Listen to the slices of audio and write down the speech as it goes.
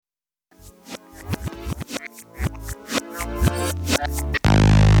Check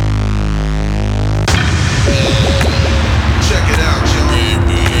it out, y'all.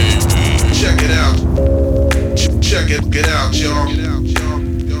 Check it out. Check it, get out, y'all.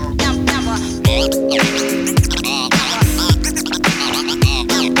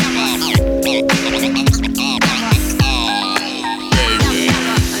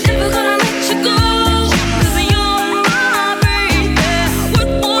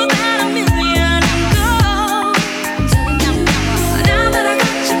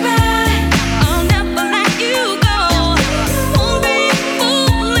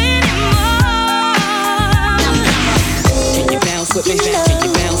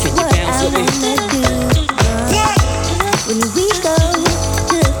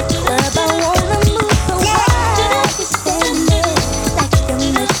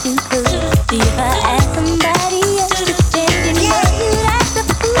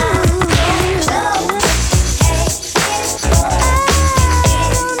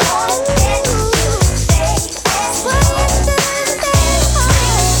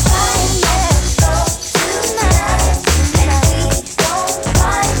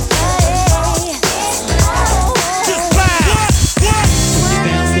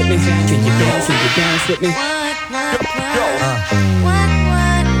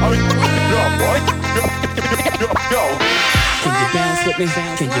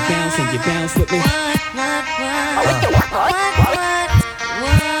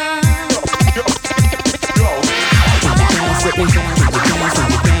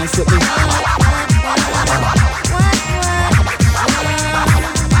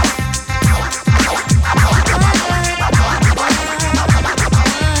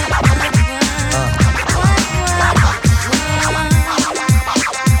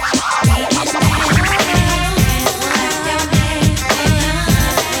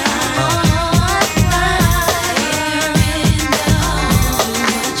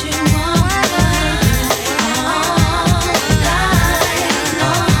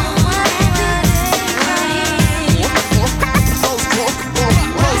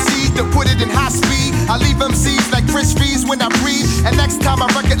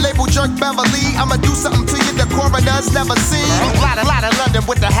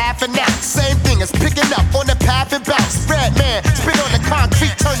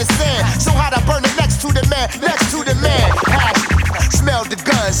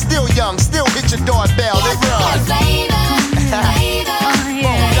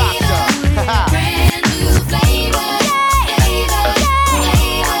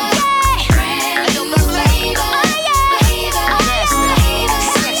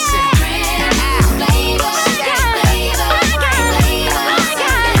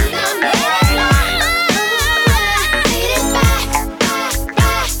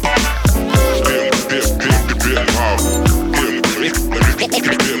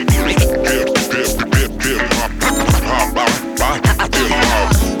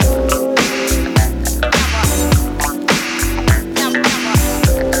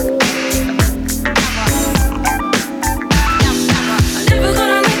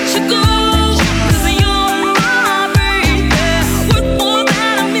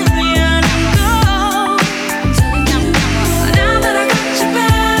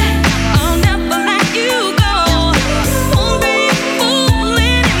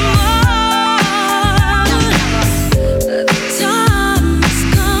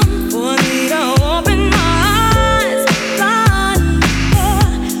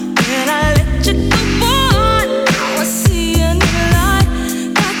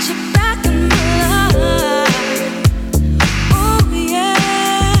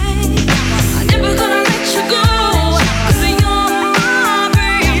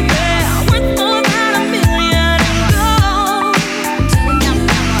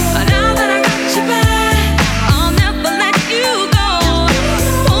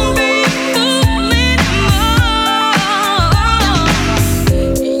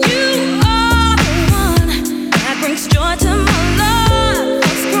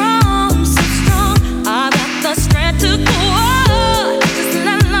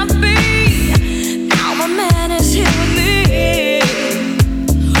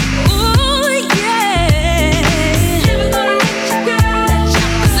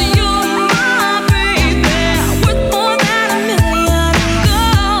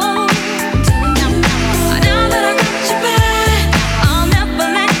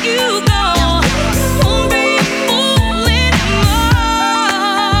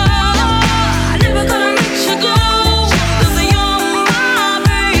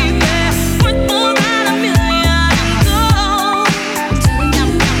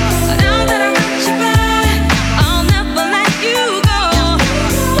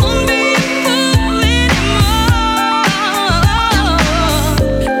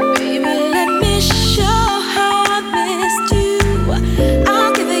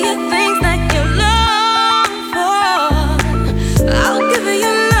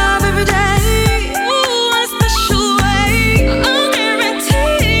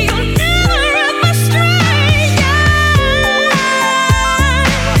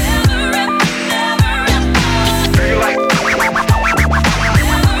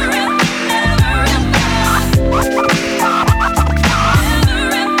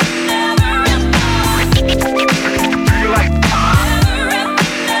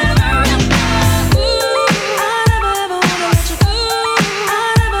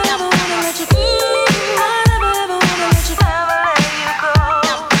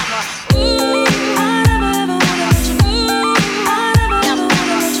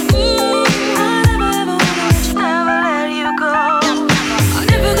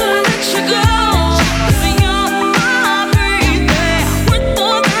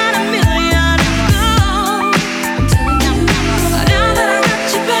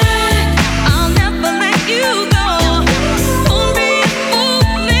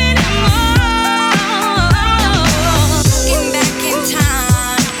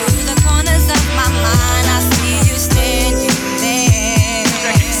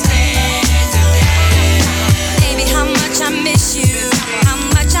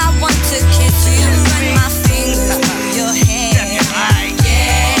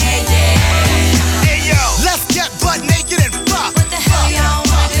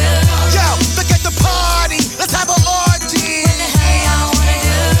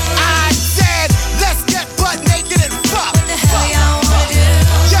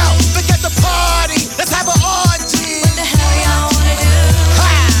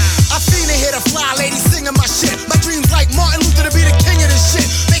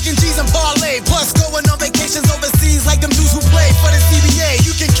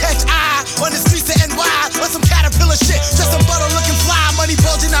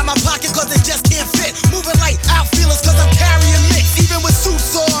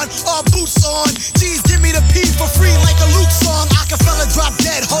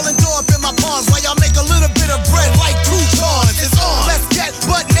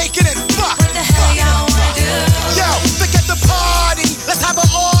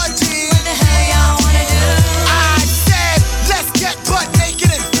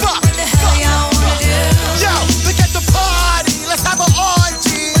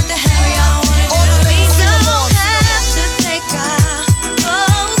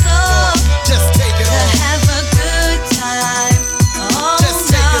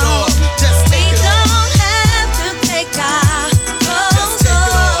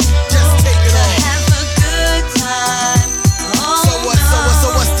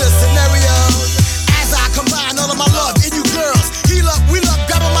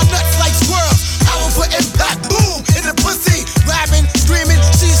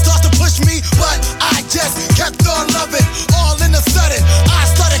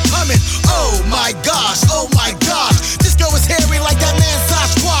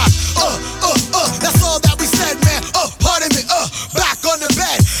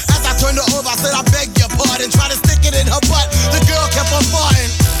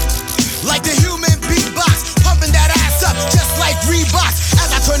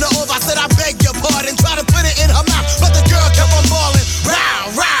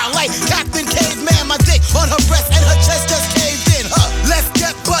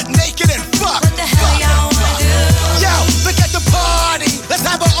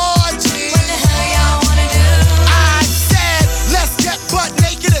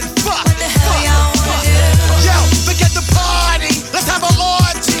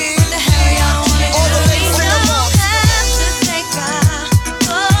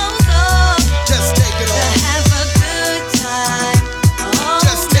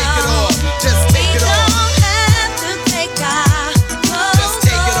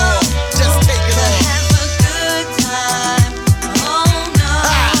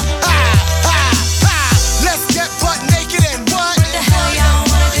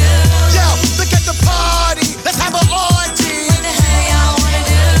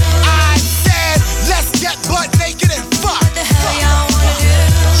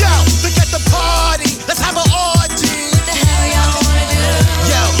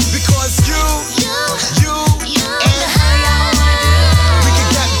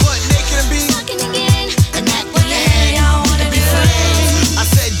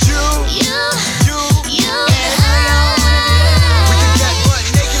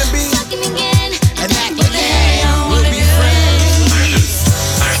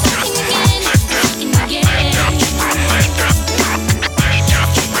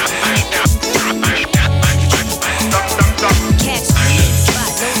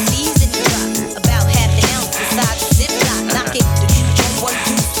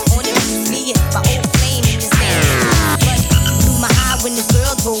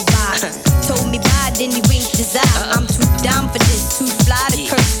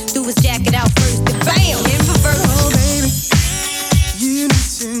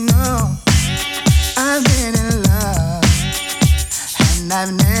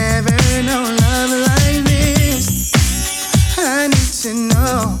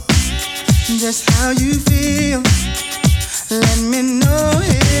 know just how you feel. Let me know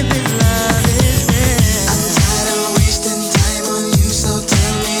if this love is real. I'm tired of wasting time on you, so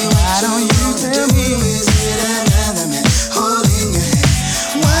tell me why don't you tell me? Is it another man holding your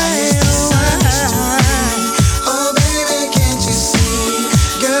hand? Why, oh why? Oh baby, can't you see?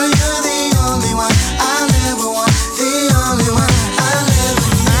 Girl, you're the only one I'll ever want, the only one I'll ever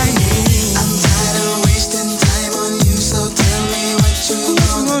need. I'm tired of wasting time on you, so tell me what you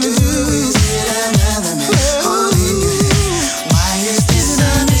gonna do. Is it another man holding your hand? Why is this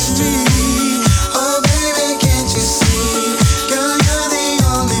a mystery? Oh baby, can't you see? Girl, you're the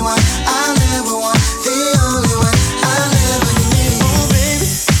only one I'll ever want, the only one I'll ever need. Oh baby,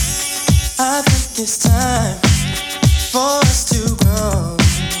 I think it's time for us to grow.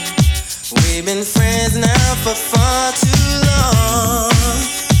 We've been friends now for far too long.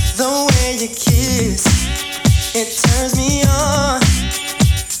 The way you kiss, it turns me on.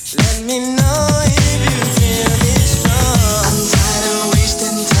 Let me know if you feel me strong. I'm tired of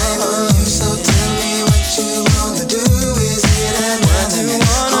wasting time on you, so tell me what you wanna do. Is it another man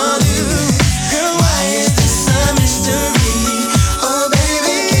holding your hand? Girl, why is this a mystery? Oh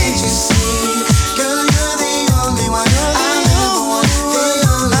baby, can't you see? Girl, you're the only one I'll ever want, the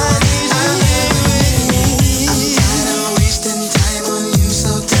only one I'll ever need. I'm tired of wasting time on you,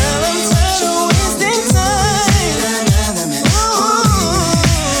 so tell me what you wanna do. Is it another man holding your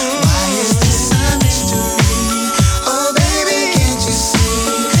hand? Why is this a mystery? Oh baby, can't you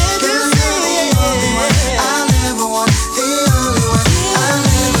see? Girl, you're the only one I'll ever want, the only one I'll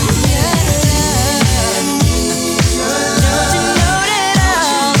ever need. I need your love. Don't you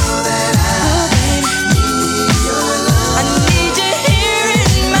know that I need your love? I need you here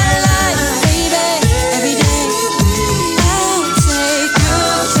in my life, baby. Every day I'll take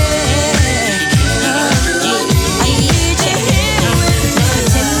good care. I need you here with me.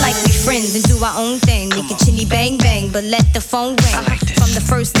 Pretend like we friends and do our own thing. We can chitty bang bang, but let the phone ring. From the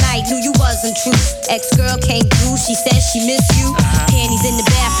first night, knew you wasn't true. Ex-girl came through, she said she missed you. Panties in the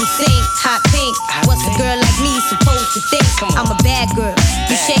bathroom sink, hot pink. What's a girl like me supposed to think? I'm a bad girl.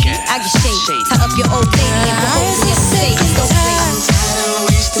 You shake it, I get shake. Tie up your old lady and propose in your face. Go play. I'm tired of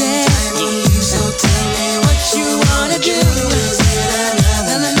wasting time on you, so tell me what you wanna do. Is it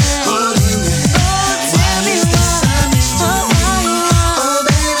another man holding your hand? Why is this a mystery? Oh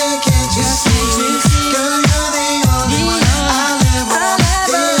baby, can't you see? Girl, you're the only one I'll ever want,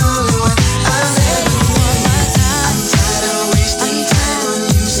 the only one I'll ever need. I'm tired of wasting time on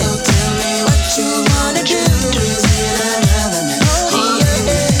you, so tell me what you wanna do. Is it another man holding your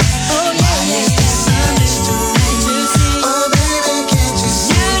hand? Why is this a mystery? Oh baby, can't you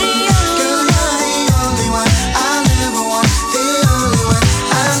see? Girl, you're the only one I'll ever want, the only one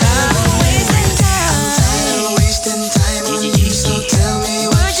I'll ever need. I'm tired of wasting time on you, so tell me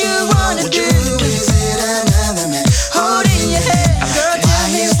what you wanna do. Is it another man holding your hand? Why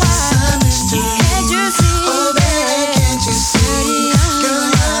is this a mystery? Oh baby, can't you see? Girl,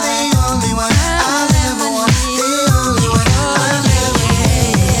 you're the only one I'll ever want, the only one I'll ever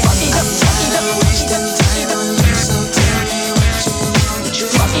need. I'm tired of wasting time on you, so tell me what you wanna do.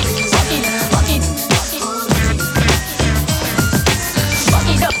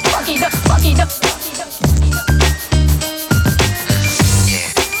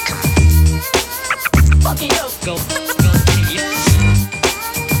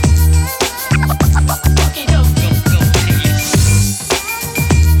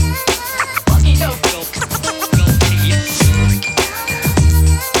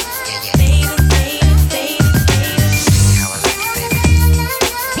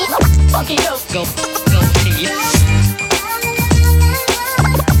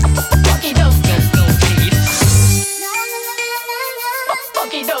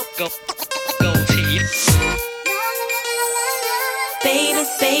 Baby,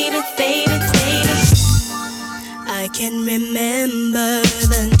 baby, baby, baby. I can remember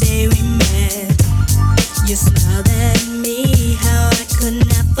the day we met. You smiled at me, how I could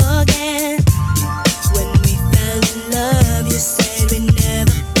not forget. When we fell in love, you said we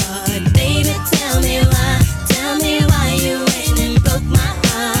never part. Baby, tell me why you went and broke my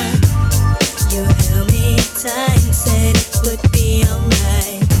heart. You held me tight and said it would be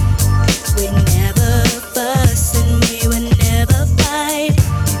alright. We'd never fuss and we would never fight.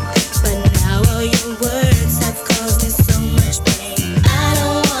 But now all your words have caused me so much pain. I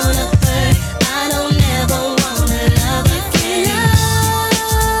don't wanna hurt, I don't ever wanna love again.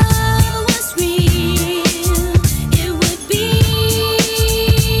 Love was real, it would be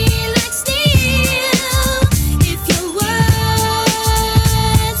like steel. If your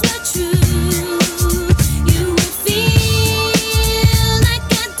words were true, you would feel like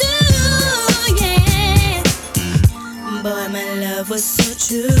I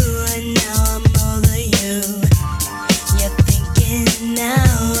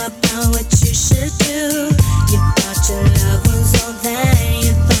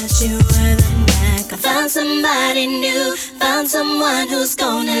somebody new, found someone who's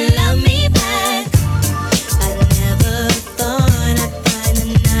gonna love me back. I never thought I'd find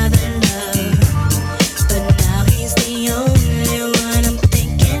another love, but now he's the only one I'm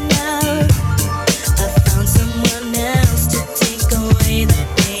thinking of. I found someone else to take away the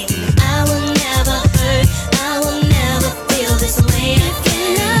pain. I will never hurt, I will never feel this way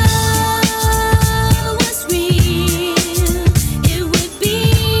again. Love was real, it would be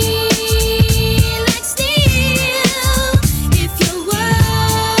like steel if your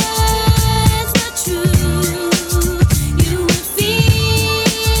words were true. You would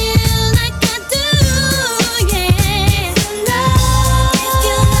feel like I do, yeah. If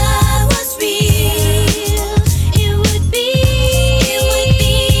your love was real, it would be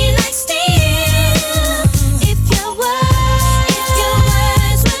like steel. If your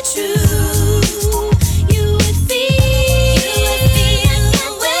words were true, you would feel like I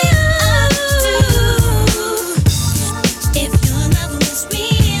will. If your love was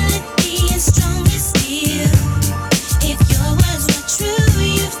real, it'd be as strong as steel. If your words were true,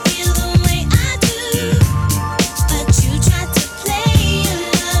 you'd feel the way I do. But you tried to play your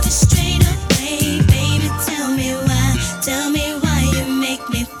love straight away. Baby, tell me why you make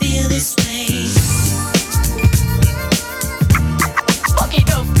me feel this way. Fucky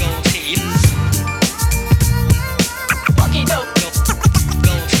dope, go teeth. Fucky dope, go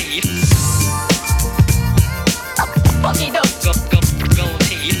teeth. Fucky dope, go teeth. Fucky dope, go teeth.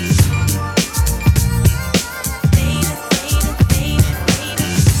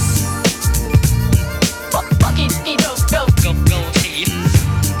 Fucky dope, go teeth.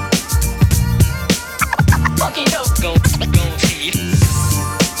 Fucky dope, go teeth.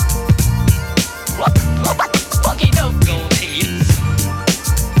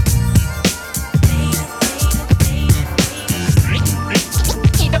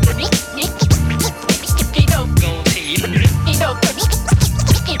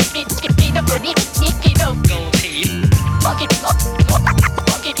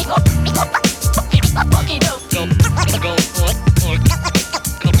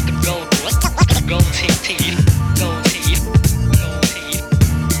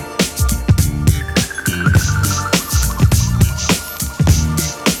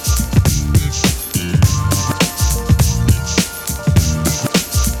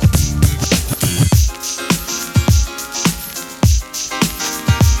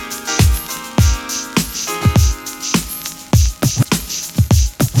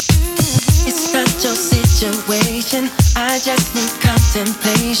 It's not your situation. I just need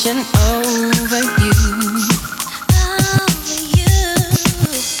contemplation over you.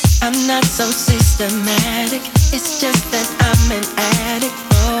 I'm not so systematic. It's just that I'm an addict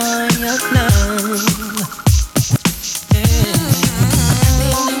for your love. I'm the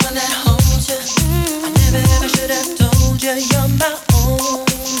only one that holds you. I never ever should have told you you're my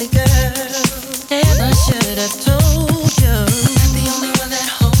only girl. Never should have told you. I'm the only one that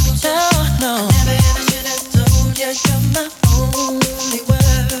holds you. No, never ever should have told you you're my only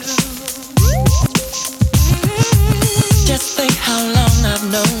world. Just think how long I've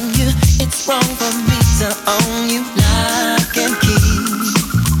known you. It's wrong for me to own you. Lock and key.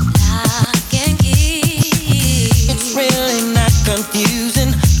 It's really not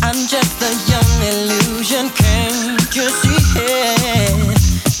confusing. I'm just a young illusion. Can't you see it?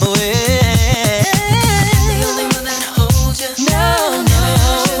 Oh, yeah. I'm the only one that holds you. No, no.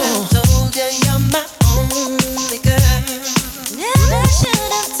 Never should have told you you're my only girl. Never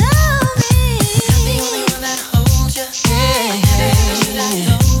should have told me. I'm the only one that holds you. Yeah. Never should have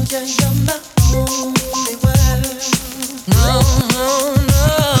told you you're my only world. No, no, no.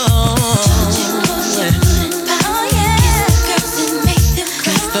 Oh yeah. Kiss the girls and make them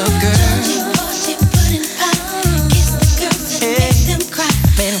cry.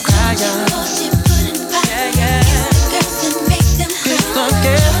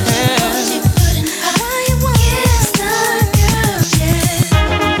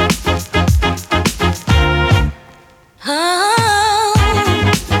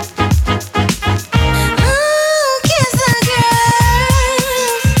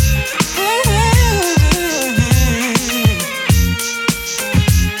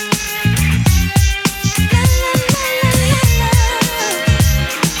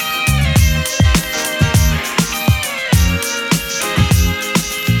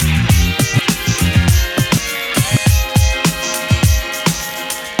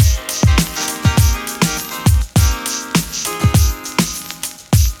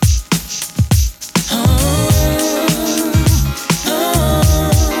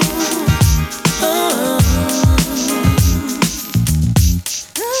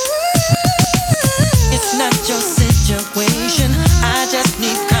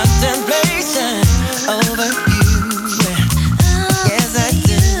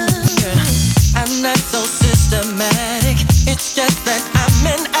 I'm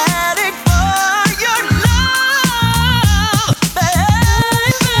an addict for your love,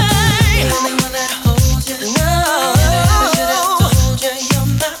 baby. You're the one that holds you. No, I should have told you you're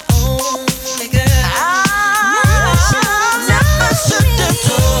my only girl. I never should have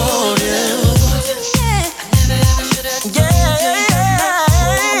told you. I never should have told you.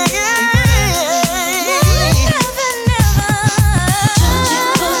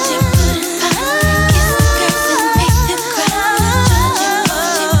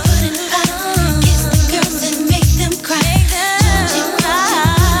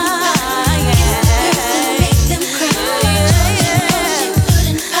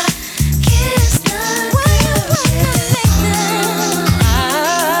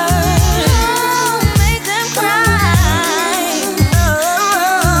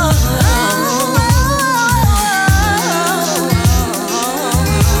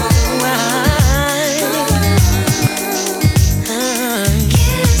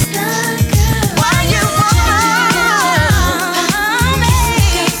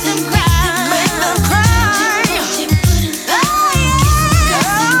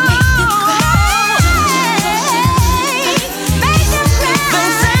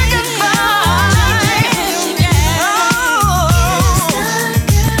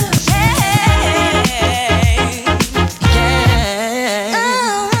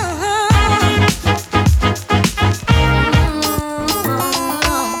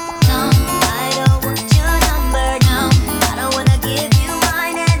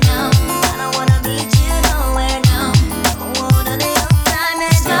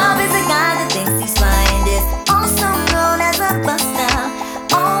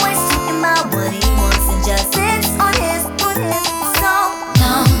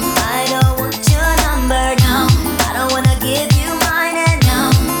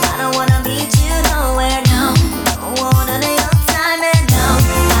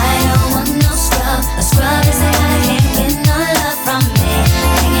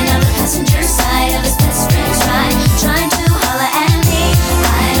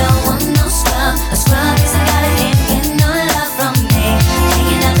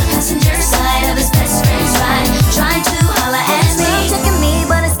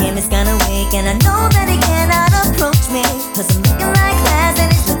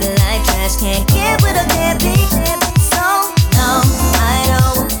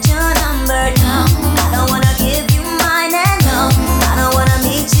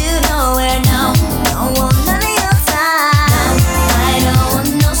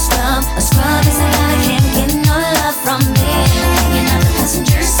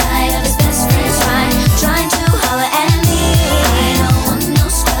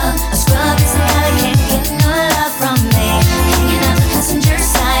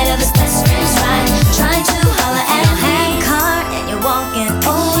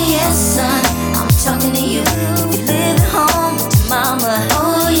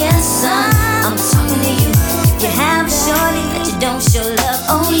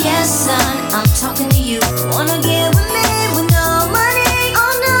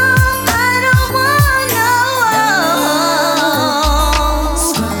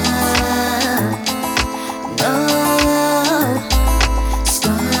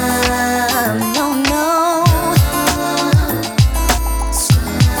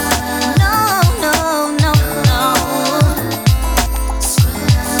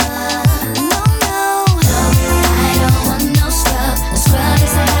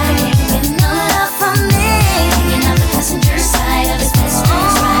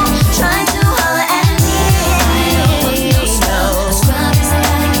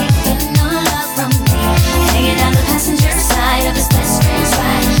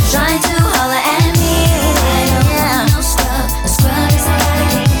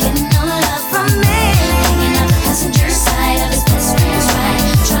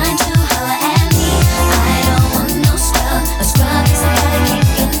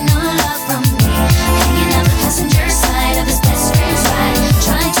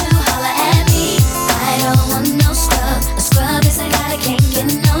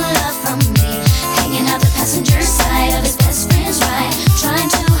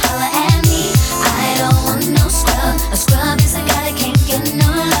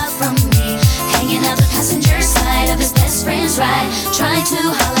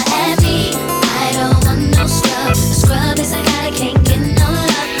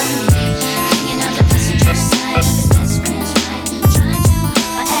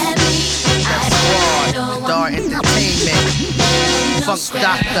 Funk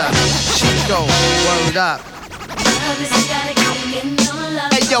Doctor, Chico, word up.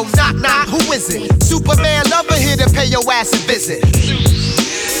 Hey yo, knock knock, who is it? Superman lover here to pay your ass a visit.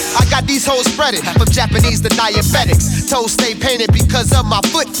 I got these hoes spreaded, from Japanese to diabetics. Toes stay painted because of my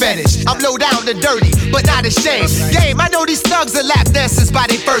foot fetish. I'm low down to dirty, but not ashamed. Game, I know these thugs are lap dancers by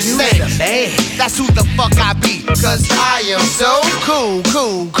their first name. That's who the fuck I be, cause I am so cool.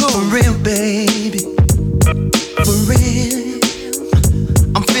 For real, baby. For real.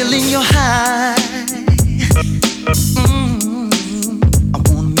 I'm feeling your high. I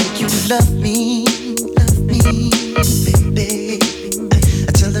wanna make you love me, baby.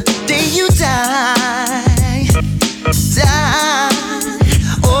 Until the day you die.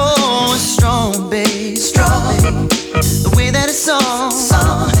 Oh, strong, babe, strong. The way that it's on,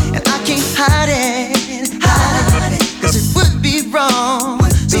 and I can't hide it, cause it would be wrong.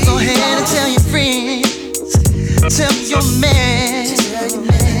 So go ahead and tell your friends, tell your man,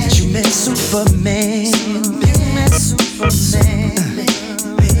 that you met Superman.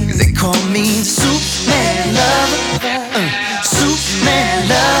 They call me Superman lover, Superman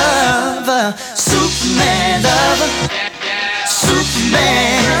lover, Superman lover,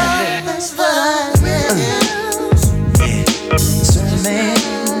 Superman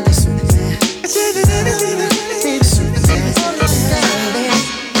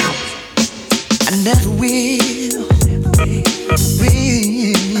I never will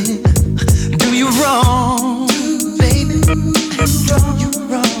do you wrong, baby. You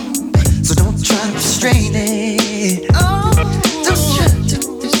wrong, so don't try to restrain it. Don't try to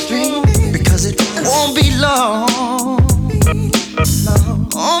restrain it, because it won't be long.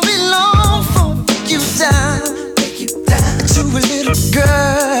 Won't be long for you down to a little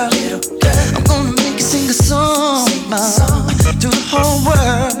girl. I'm gonna make you sing a song to the whole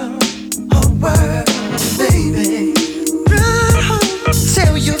world, baby. Run home,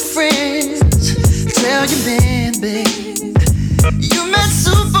 tell your friends, tell your man, baby. You met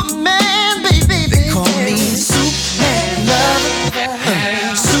Superman, baby. They call me Superman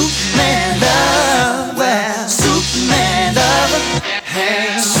lover, Superman lover, Superman lover,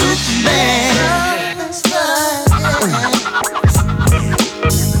 Superman.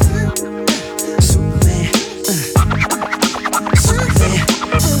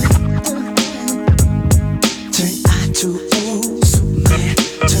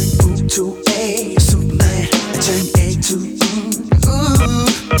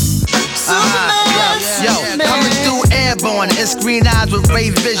 It's green eyes with ray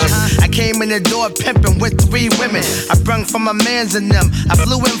vision. I came in the door pimping with 3 women. I brung from my mans and them. I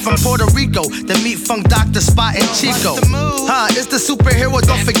flew in from Puerto Rico to meet Funk Dr. Spot and Chico. It's the superhero,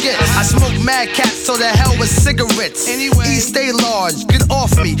 don't forget. I smoke mad cats, so the hell with cigarettes. Anyway, stay large, get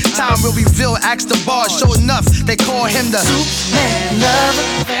off me. Time will reveal, ask the bar, show enough. They call him the Superman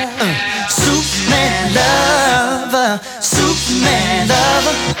lover, Superman lover, Superman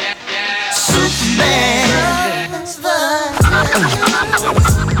lover, Superman.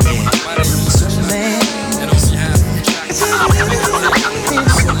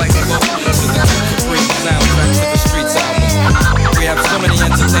 We have so many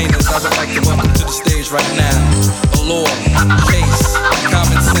entertainers. I would like to welcome to the stage right now Allure, Case,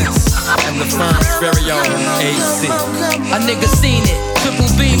 Common Sense, and the firm's very own AC. A nigga seen it.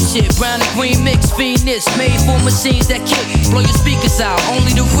 Triple beam shit, brown and green mix, fiendness, made for machines that kick, blow your speakers out. Only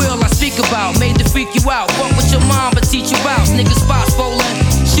the real I speak about, made to freak you out. Fuck with your mom, but teach you out. Niggas spots bowling,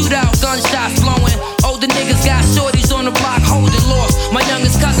 shootout, gunshots blowing. Older niggas got shorties on the block holding lost. My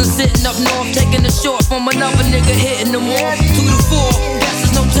youngest cousin sitting up north, taking a short from another nigga hitting them off. 2 to 4, guess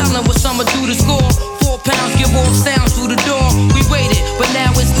there's no telling what I'ma do to score. 4 pounds, give off sounds through the door. We waited, but now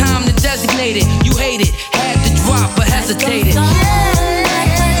it's time to designate it. You hate it, had to drop, but hesitated.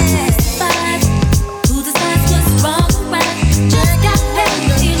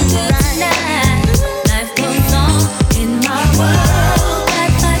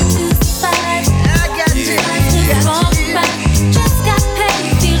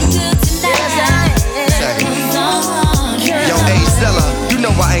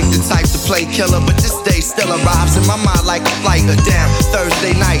 Play killer, but this day still arrives in my mind like a flight. A damn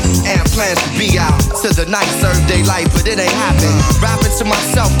Thursday night, and plans to be out to the night, serve daylight, but it ain't happen. Rapping to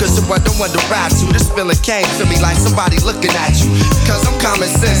myself, cause I don't want to rap to. This feeling came to me like somebody looking at you. Cause I'm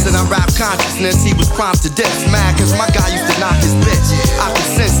common sense and I rap consciousness. He was prompt to death, mad cause my guy used to knock his bitch. I could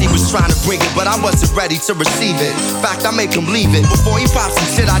sense he was trying to bring it, but I wasn't ready to receive it. Fact, I make him leave it. Before he popped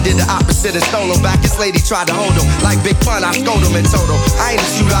some shit, I did the opposite and stole him back. His lady tried to hold him, like Big Pun, I scold him in total. I ain't a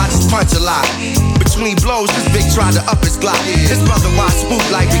shooter, I just punch a lot. Between blows, this big tried to up his Glock. His brother watched spook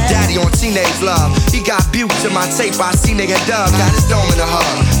like Big Daddy on Teenage Love. He Got Butte to my tape, I seen nigga Dub got his dome in a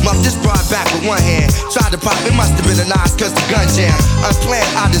hug. Muffed this broad back with one hand. Tried to pop, it must have been a nice cause the gun jam.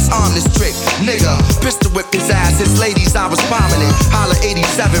 Unplanned, I disarmed this trick. Nigga, pistol whipped his ass. His ladies, I was prominent. Holla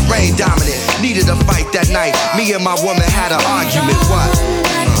 87, rain dominant. Needed a fight that night. Me and my woman had an argument. What?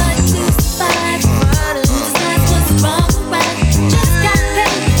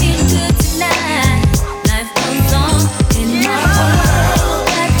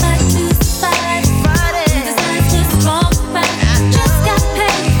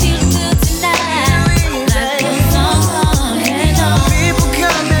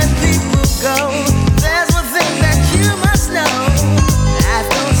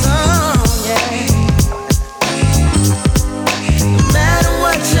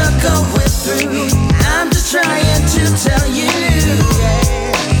 Trying to tell you,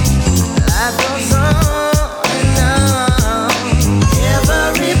 yeah, life goes on and on.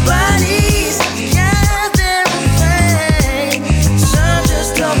 Everybody's got their own thing. Some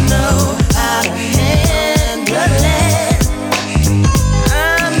just don't know how to handle it.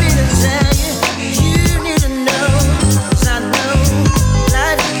 I need to tell you, you need to know, 'cause I know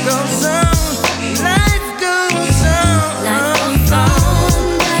life goes on, life goes on, life goes on.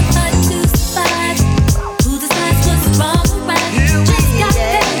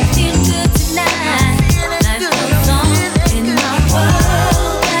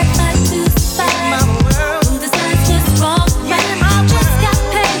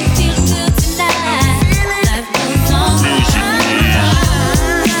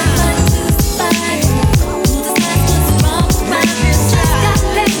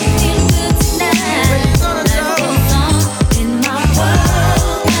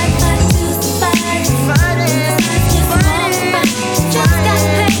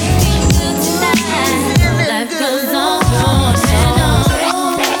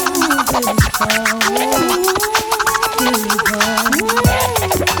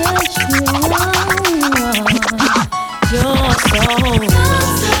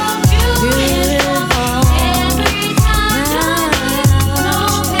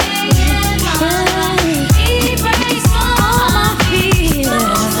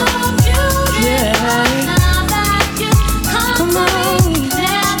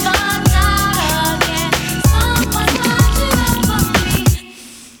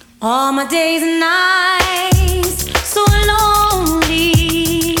 All my days and nights so lonely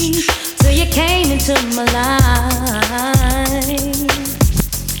till you came into my life.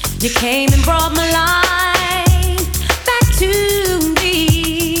 You came and brought my life back to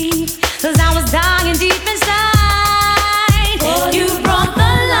me, 'cause I was dying deep inside. You brought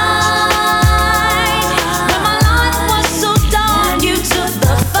the light when my life was so dark. You took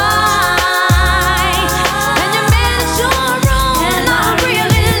the fight and you made it your own, and I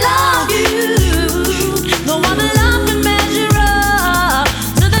really love you. No other love can measure up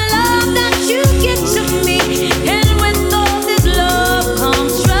to the love that you give to me. And with all this love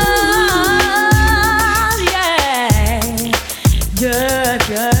comes trust, yeah, yeah,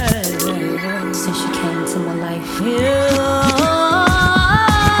 yeah. Since you came into my life,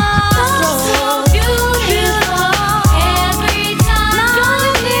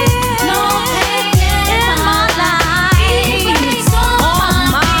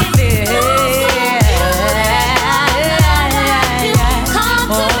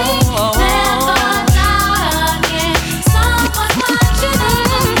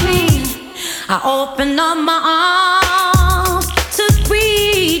 I open up my arms to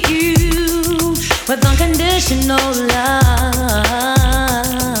greet you with unconditional love.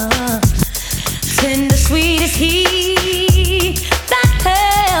 Tender, sweet is He that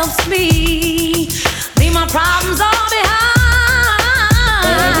helps me leave my problems all behind.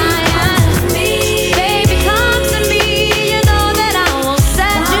 Baby, come to me. You know that I will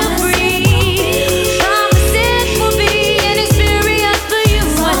set you free. Promises will be an experience for you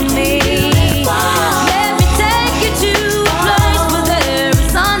and me. Let me take you to a place where there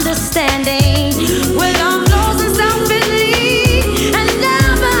is understanding, where love flows and self-belief.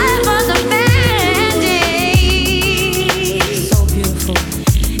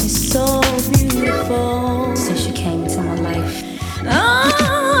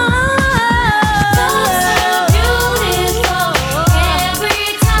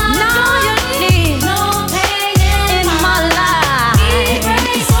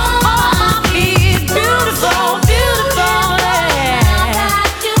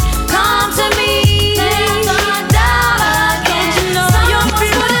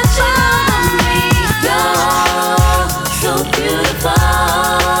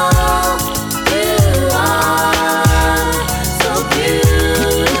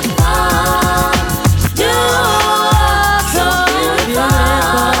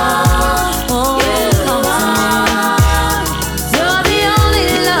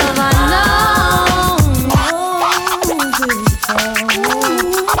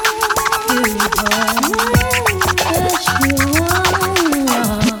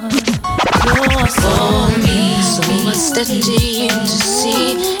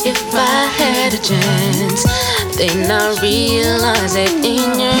 chance, they not realize that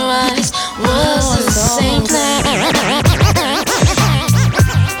in your eyes was the same plan.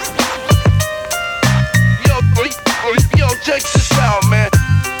 Yo, check this out, man.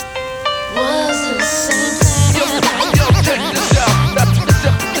 Was the same plan. Yo, check this out.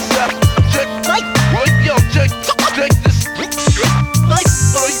 Yo, check this.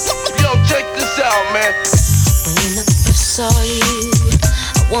 Yo, check this out, man. When I first saw you,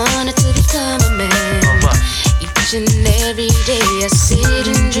 I wanted to become a man. Each and every day I sit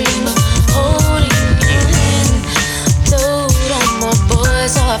and dream of holding your hand. Told all my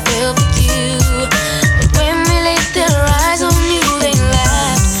boys how I felt for you, but when we laid their eyes on you, they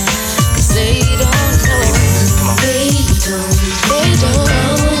laughed, 'cause they don't know. They don't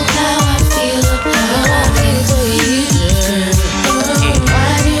know how I feel for you, girl.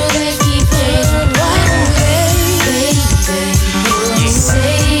 Why do they keep hating? Why do they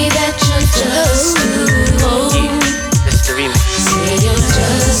say that you're just too old? Say you're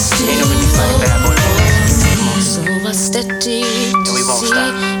just too old. So I studied to see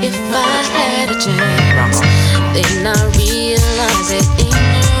if I had a chance. They not realize that in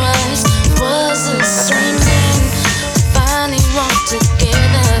your eyes was the same man. Finally walked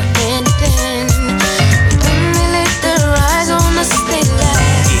together hand in hand. When they laid their eyes on us, they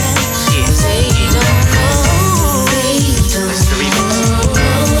laughed. They don't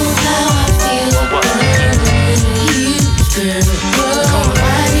know how I feel about you, girl.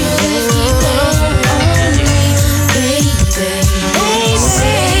 Why do they keep hating on me, baby? They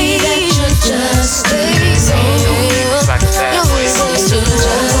say that you're just too old.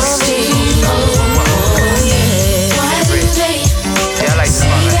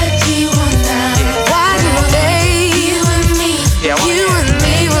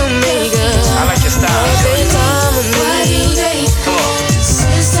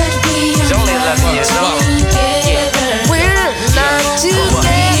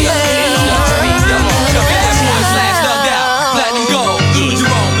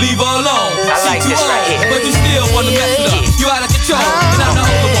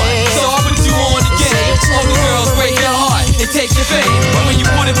 Take your fame, but when you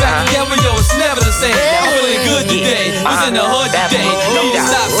put it back together, yo, it's never the same. I'm feeling good today, was in the hood today. Need to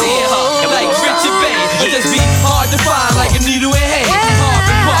stop seeing her like Richard Bay. It just be hard to find like a needle in hay. Hard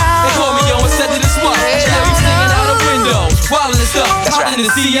and pop, they call me yo and said that it's smart. Now he's singing out a window, wildin' and stuff, hopping in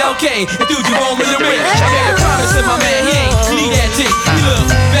the CLK, and through Jerome in the ring. I made a promise to my man, he ain't need that chick. He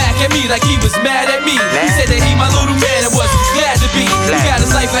looked back at me like he was mad at me. He said that he my little man and was glad to be. He got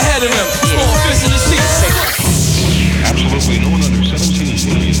his life ahead of him, small fish in the sea. Absolutely no one under 17 is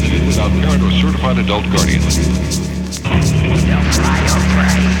admitted without parent or certified adult guardian. They'll fly your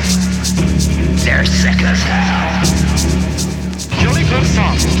prey. They're sick as hell. Jolly good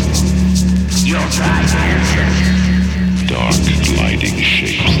song. You'll try dancing. Dark, gliding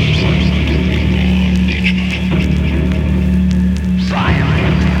shapes that Fire.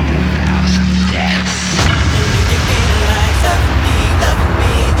 Thousand deaths. Loving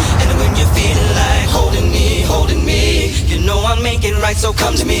me, and when you feel like holding me, you know I'm making right, so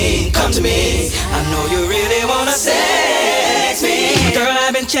come to me. I know you really wanna sex me. Girl,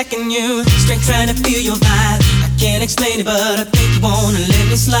 I've been checking you, straight trying to feel your vibe. I can't explain it, but I think you wanna let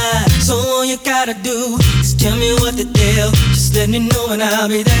me slide. So all you gotta do is tell me what the deal. Just let me know and I'll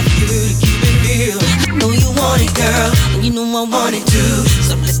be there for you to keep it real. I know you want it, girl, and you know I want it too.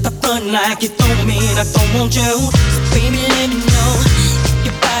 So let's stop running like you don't me and I don't want you. So baby, let me know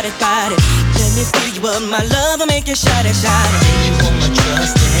your body. Let me feel you up, my love will make you shine. You want my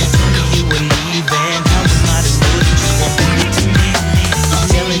trust and tell me you were leaving. How am I to know that you won't be good to me? You're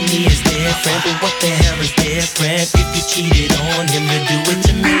telling me it's different, but what the hell is different? If you cheated on him, you do it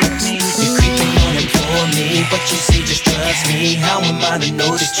to me. You're creeping on him for me, but you say just trust me. How am I to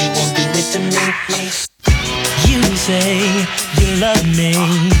know that you won't do it to me? You say you love me,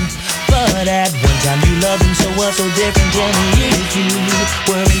 but at one time you loved him, so what's so different? Tell me if you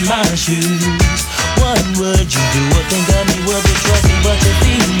were in my shoes, what would you do or think of me? Would you trust me but to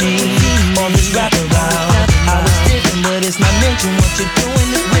feed me on this rap about how it's different, but it's not mentioned. What you're doing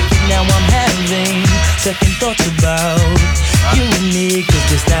is wicked, now I'm having second thoughts about you and me, 'cause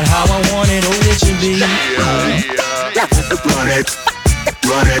it's not how I want it or it should be. Run it.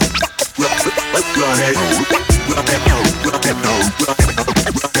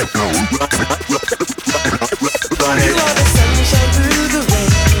 You're the sunshine through the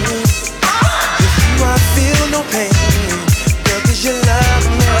rain. With you I feel no pain. Girl, 'cause you love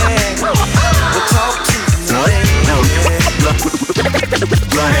me. We'll talk to me.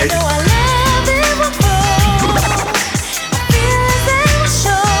 I know I love it before. I feel as they were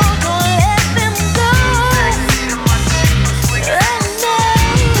sure. Don't let them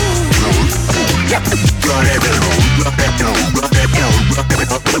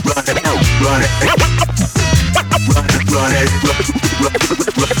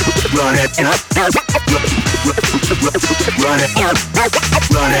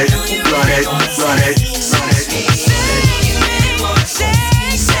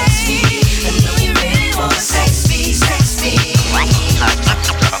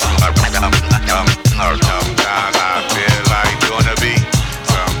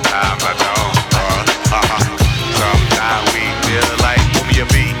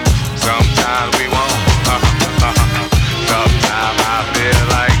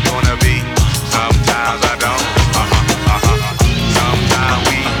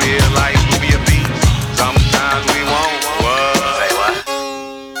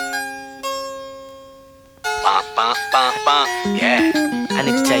Yeah, I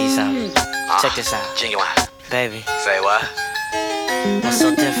need to tell you something. Check this out. Genuine. Baby. Say what? What's so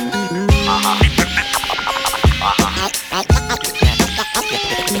different?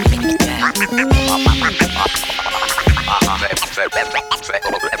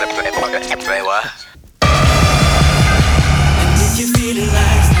 Say what? And if you feel it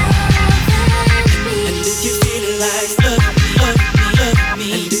like, and if you feel it like, love me,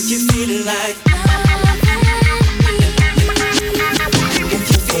 and if you feel it like, if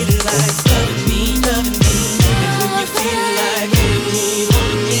you feel it like loving me, and when you feel it like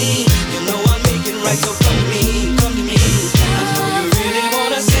holding me, you know I'm making right, so come to me, I know you really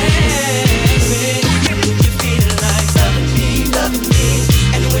wanna sex me, and if you feel it like loving me,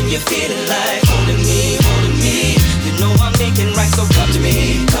 and when you feel it like holding me, you know I'm making right, so come to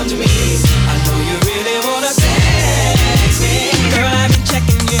me, I know you really wanna sex me. Girl, I've been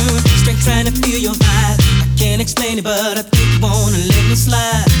checking you, straight trying to feel your vibe. I can't explain it, but I think you wanna let me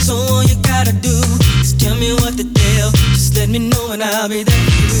slide. So all you gotta do is tell me what the deal. Just let me know and I'll be there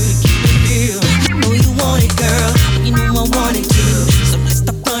for you to keep it real. I know you want it, girl, and you know I want it too. So let's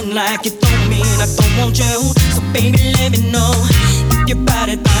stop fun like you don't mean I don't want you. So baby, let me know if you're about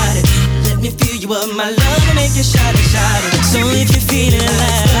it. Let me feel you up, my love, and make you shout it. So if you're feeling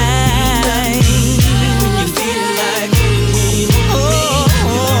like, when you feel like me, you know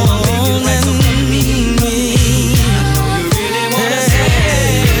I'm making right, so come me. I know you really wanna say,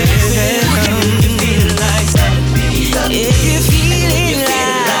 if you feel like, if you feel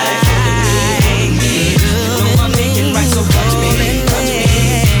like, me, you know I'm making right, so come to me.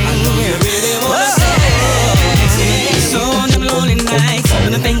 I know you really wanna say, so on them lonely nights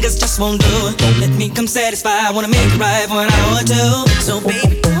when the fingers just won't do it, let me come satisfy. I wanna make it right for an hour or two. So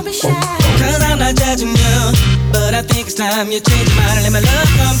baby, don't be shy, cause I'm not judging you, but I think it's time you change your mind and let my love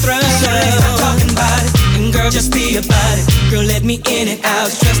come through. So let's stop talking about it, and girl, just be about it. Girl, let me in and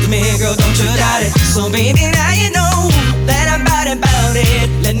out, trust me, girl, don't you doubt it. So baby, now you know that I'm about it.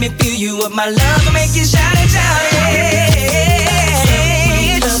 Let me fill you up, my love, and make you shout it.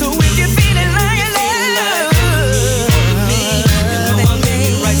 So if you're feeling like you love me, you know I'm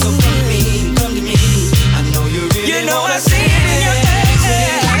making right, so come to me. I know you really, you know I see it in your face.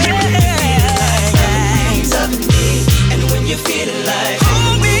 Loving me, and when you feel it like,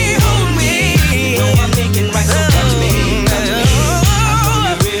 hold me, you know I'm making right, so come to me. I know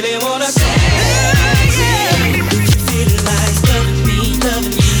you really wanna say, if you feel it like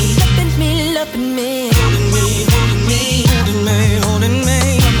loving me, holding me,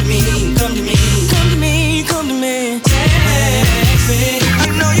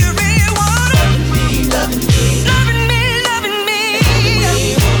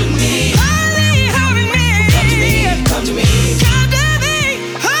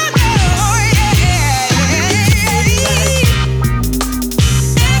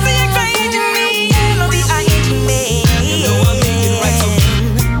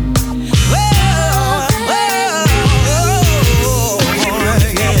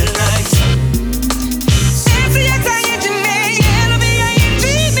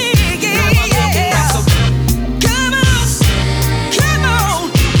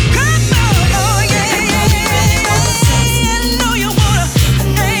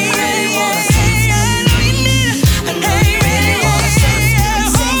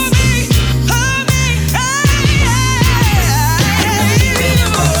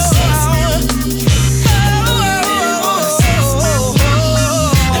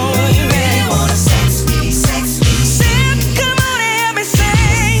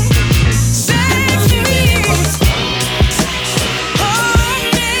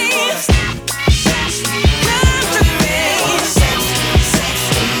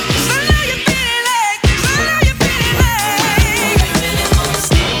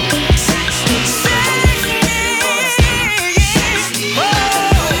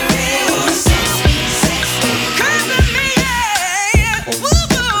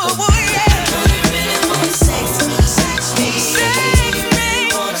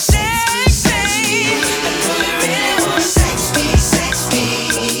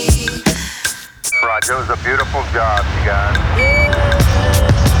 much. It was a beautiful job, you guys.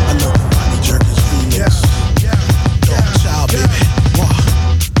 Another body jerkers remix. Dog child, baby.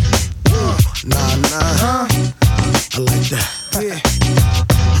 Nah. I like that.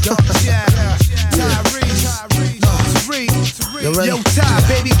 Yo, Ty,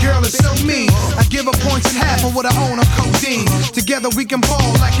 baby girl is so mean. I give her points in half of what I own on codeine. Together we can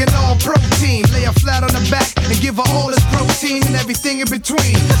ball like an all-pro team. Lay her flat on the back and give her all this protein and everything in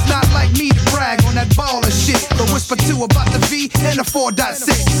between. It's not like me to brag on that ball of shit, but whisper to about the V and the 4.6.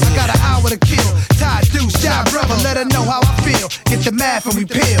 I got an hour to kill. Ty, do, shy brother, let her know how I feel. Get the math and we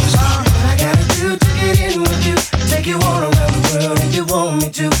pills. What I gotta do to get in with you? Take you all around the world if you want me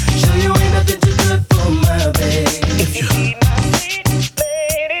to. Show you ain't nothing too good for my baby. If you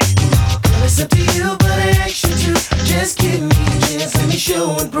girl, it's up to you, but I ask you to. Just give me a chance, let me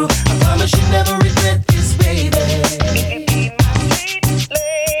show and prove. I promise you never regret this, baby.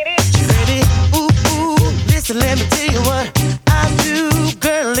 You ready? Ooh, listen, let me tell you what I do,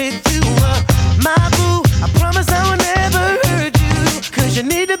 girl, it's you, my boo. I promise I will never hurt you, 'cause you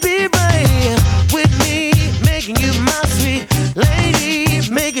need to be right here with me, making you my sweet lady,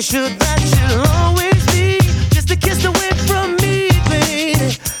 making sure that you'll always be just a kiss away from me,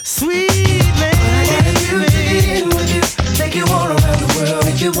 baby. Sweet lady. What I gotta do to get in with you? Take you all around the world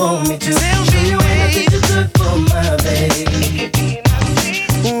if you want me to. Tell Show me, you ain't nothing too good for my baby.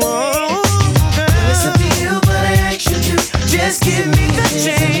 Whoa, Girl, it's up to you, but I ask you to. Just give me a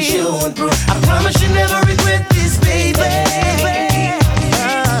chance, let me show and prove. I promise you never regret this, baby.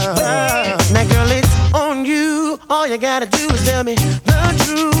 Now, girl, it's on you. All you gotta do is tell me the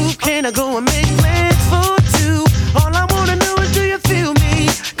truth. Can I go and make plans for two? All I wanna know is, do you feel me?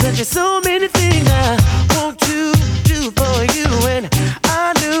 'Cause there's so many things I want to do for you, and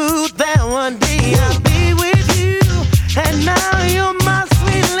I knew that one day I'd be with you, and now you're my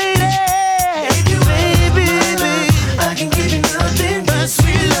sweet lady. Baby, I can give you nothing but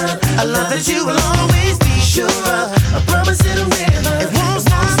sweet love. I love that you will always be sure of. I promise it'll never, it won't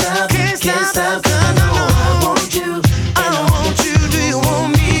stop, can't stop. 'Cause I know I want you, and I want you. Do you want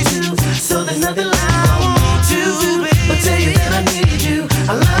me to? So there's nothing like I want to, but tell you that I need you.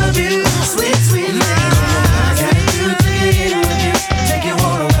 I love you, sweet, sweet lady. I gotta do to get in with you. Take you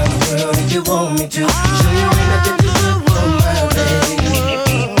all around the world if you want me to. Show you ain't nothing too good for my baby.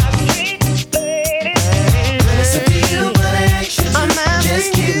 It's up to you, but I ask you to. Just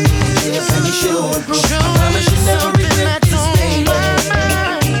give me a chance, let me show and prove. I promise you never regret this, baby.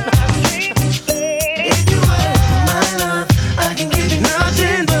 If you were my love, I can give you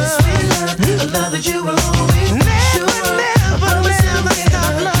nothing but sweet love. A love that you will always be sure of. I promise it'll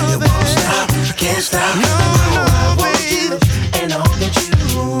never, it won't stop, can't stop. 'Cause I know I want you, and I hope that you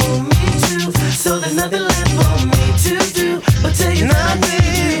want me too. So there's nothing left for me to do but tell you that I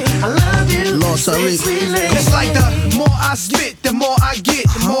need you. I love you, sweet, sweet lady. It's like the more I spit, the more I get.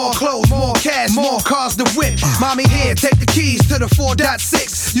 The more clothes, more cash, more cars to whip. Mommy here, take the keys to the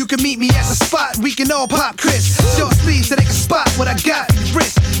 4.6. You can meet me at the spot, we can all pop Chris. Short sleeves so they can spot what I got in your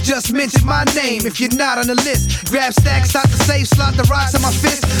wrist. Just mention my name if you're not on the list. Grab stacks, stop the safe, slot the rocks in my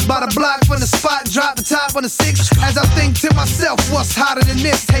fist. By the block from the spot, drop the top on the 6. As I think to myself, what's hotter than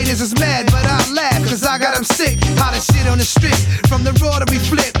this? Haters is mad, but I laugh, 'cause I got them sick. Hottest shit on the strip, from the raw to we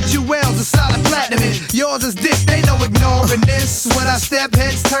flip. Jewels are solid platinum, and yours is dick, they no ignoring this. When I step,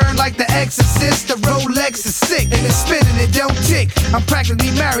 heads turn like the Exorcist. The Rolex is sick, and it's spinning, it don't tick. I'm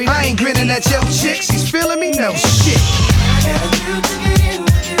practically married, I ain't grinning at your chick. She's feeling me, no shit. I gotta do to get in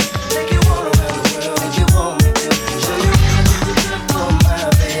with you. Take you all around the world if you want me to. Show you ain't nothing too good for my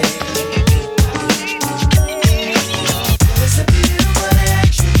baby. It's up to you, but I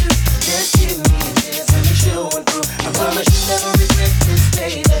ask you to. Just give me a chance, let me show and prove. I promise you never regret this,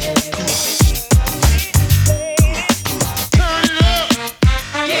 baby.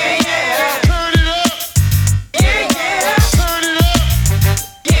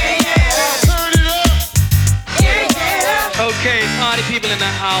 Okay, party people in the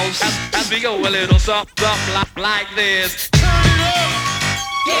house, as we go a little soft like this. Turn it up.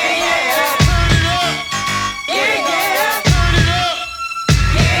 Yeah, yeah. Turn it up. Yeah, yeah. Turn it up.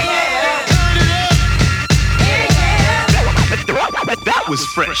 Yeah, yeah. Turn it up. Yeah, yeah. That was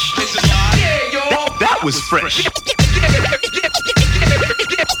fresh. Yeah, yo. That was fresh.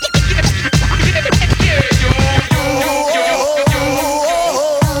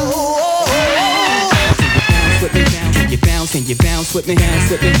 And you bounce with me, bounce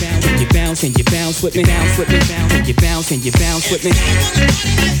with me, bounce and you bounce and you bounce with me, bounce with me, bounce and you bounce and you bounce with me.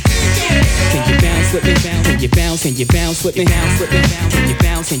 Can you bounce with me, bounce and you bounce and you bounce with me, bounce with me, bounce and you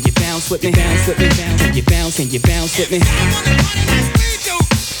bounce and you bounce with me, bounce with me, bounce and you bounce and you bounce with me.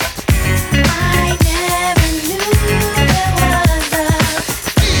 I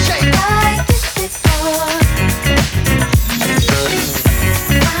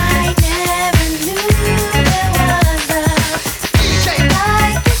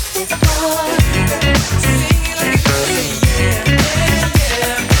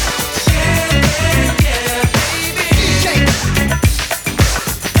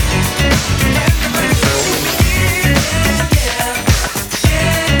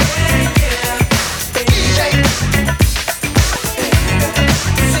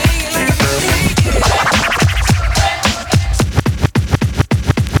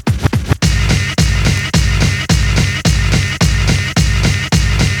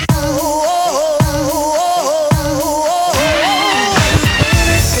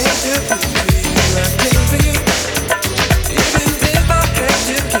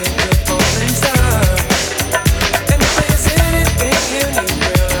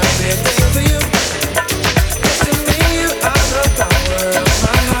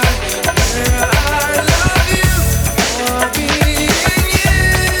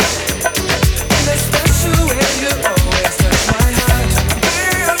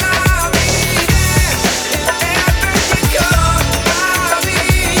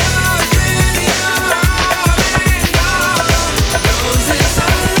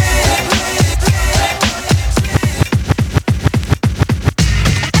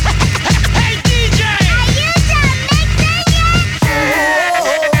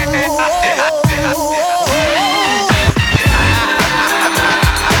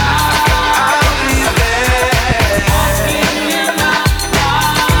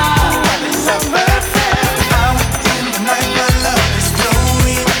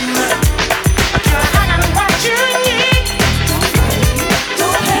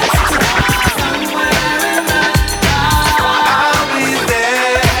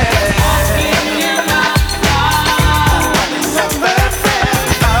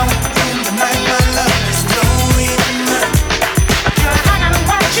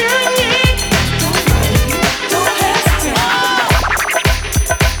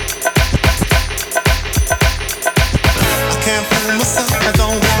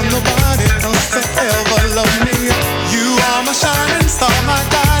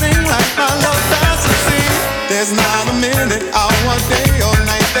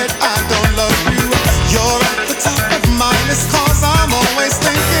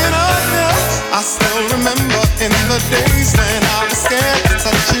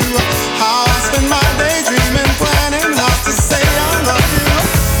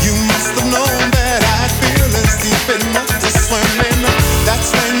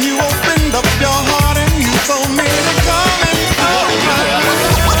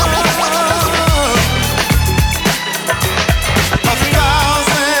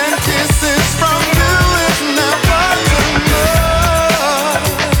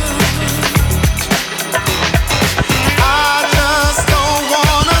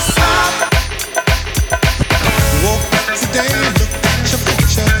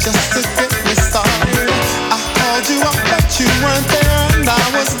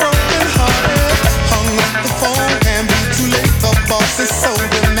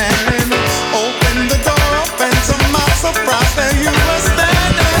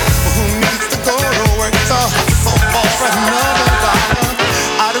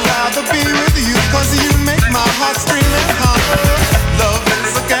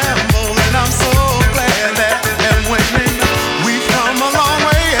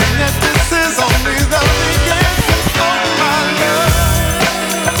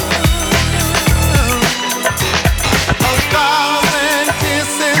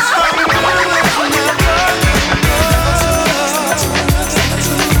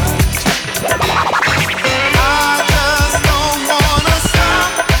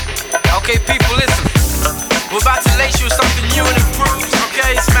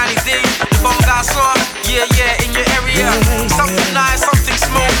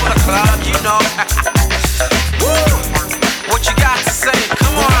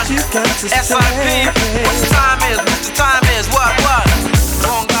S.I.P. What the time is? What the time is? What?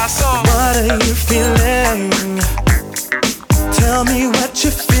 Bon garçon. What are you feeling? Tell me what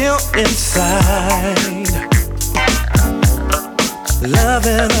you feel inside. Love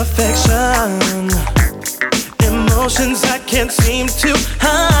and affection, emotions I can't seem to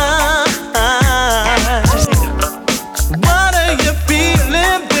hide. What are you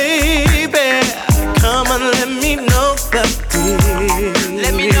feeling, baby? Come on, let me know the deal.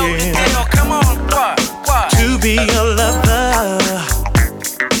 Let me know the deal. Come on. What? To be your lover,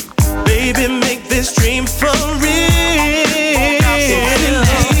 baby, make this dream for real.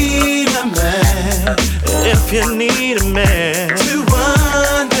 If you need a man to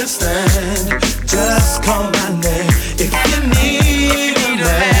understand, just call my name. If you need a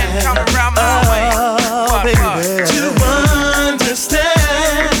man, come around my way. Baby, to understand,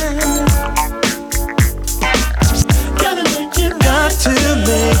 got to make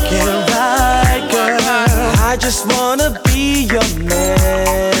it right, girl. I just wanna be your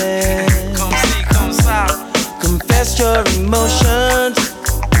man. Come see, come stop. Confess your emotions.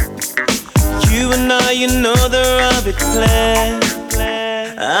 You and I, you know the rubber plan.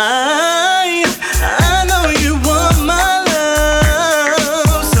 I know you want my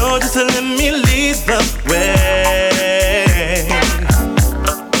love, so just let me lead the way.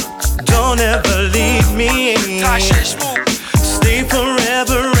 Don't ever leave me. Stay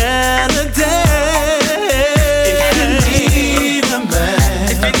forever and a day. If you need a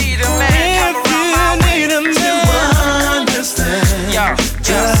man, come around to understand, yo,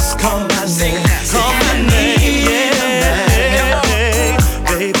 just call my name. Call my name, yeah,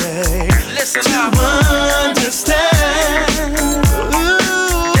 baby. Listen to up. understand.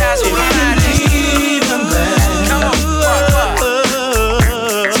 Ooh, that's if right. you need a man, come on.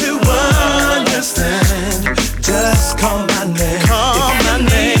 To understand, just call my name. Call my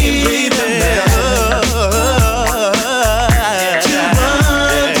name, baby.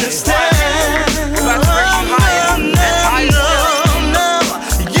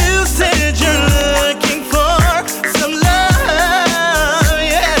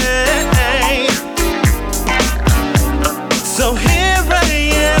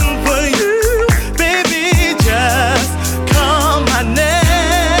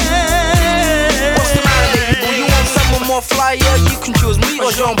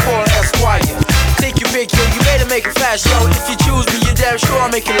 Jean-Paul Esquire. Take your pick, yo, you better make it fast, yo. If you choose me, you're damn sure I'll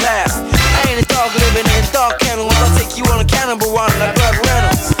make it last. I ain't a dog living in dark kennels. I'll take you on a cannibal run like Burt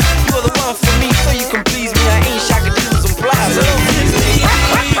Reynolds. You're the one for me, so you can please me. I ain't shy, I can do some plaza.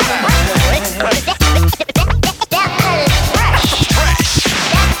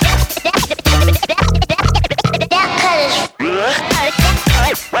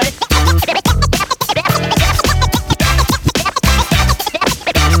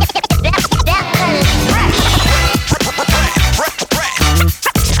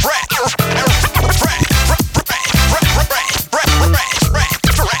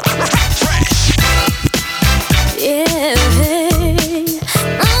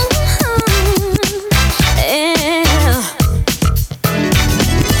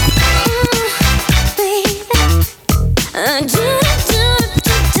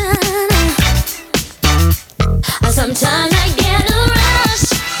 Sometimes I get a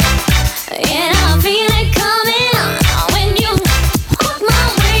rush, and I feel it coming on when you walk my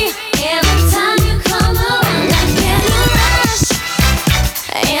way. Every time you come around, I get a rush,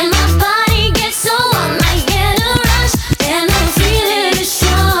 and my body gets so warm. I get a rush, and the feeling is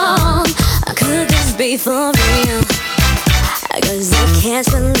strong. Could this be for real? 'Cause I can't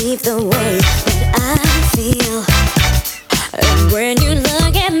believe the way that I feel. And when you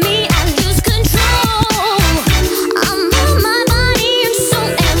look at me, I lose control.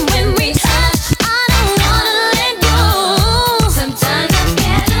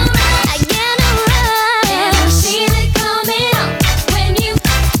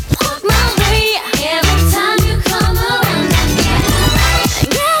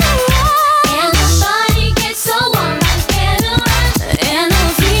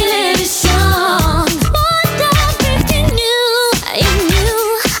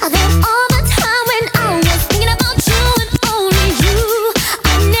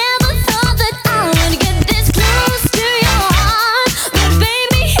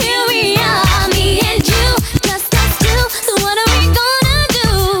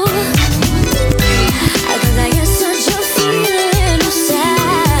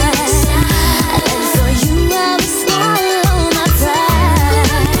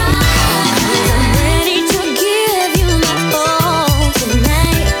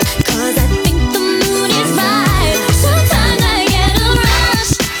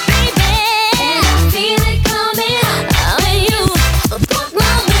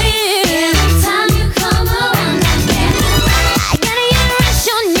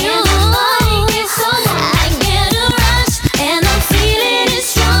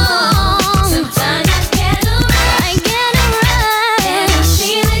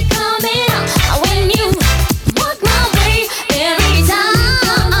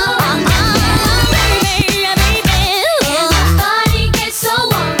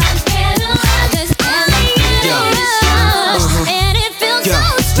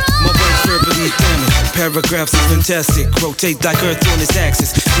 paragraphs are fantastic. Rotate like Earth on its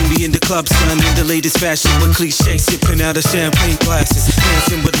axis. See me in the club, son, in the latest fashion with cliche, sipping out of champagne glasses,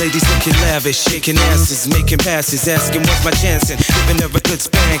 dancing with ladies looking lavish, shaking asses, making passes, asking what's my chance and giving her a good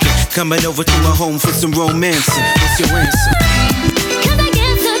spanking. Coming over to my home for some romancing. What's your answer? Can I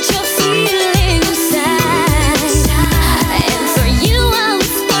get such a feeling inside? And for you I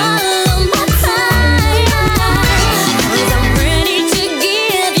will swallow my pride, 'cause I'm ready to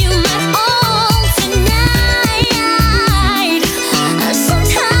give you my all tonight.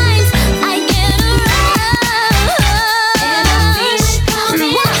 Sometimes I get a rush, and I feel it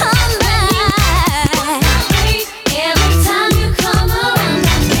coming on back. Every time you come around,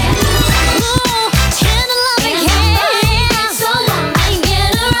 I get a rush. Candle on the hand, so I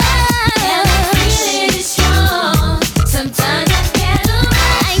get a rush, and the feeling is strong. Sometimes I get a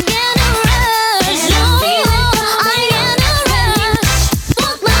rush, I get a rush, and I feel it coming, I get a rush.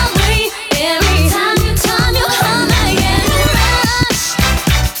 Walk my way, every time you come, I get a rush,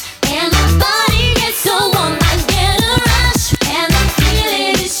 and my body gets so warm. I get a rush, and the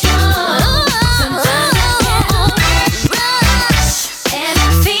feeling is strong. Sometimes I get a rush, and I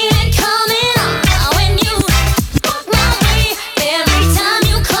feel it coming on when you walk my way. Every time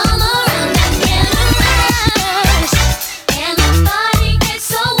you come around, I get a rush, and my body gets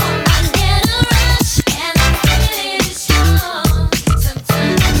so warm. I get a rush, and the feeling is strong.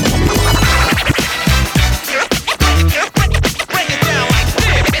 Sometimes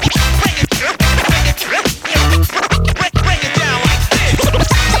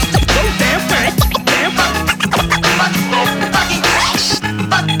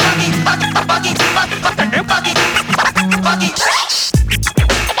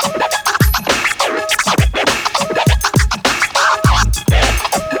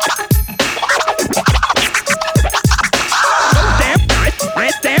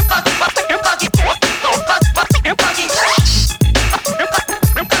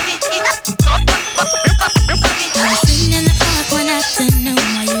I was sitting in the park one afternoon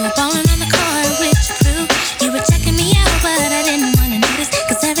while you were balling on the court with your crew. You were checking me out, but I didn't wanna notice,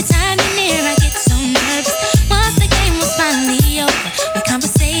 'cause every time you're near, I get so nervous. Once the game was finally over, we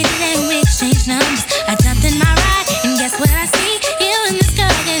conversated and we exchanged numbers. I jumped in my ride, and guess what I see? You and this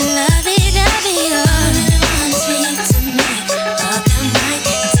girl get lovey-dovey. All it wants me to make all come right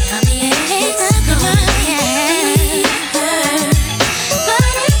and tell me it's gonna be her.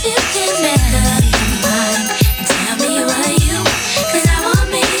 But if you can make up your mind and tell me what you, 'cause I won't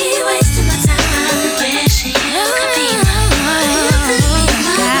be wasting my time wishing you could be my one. You could be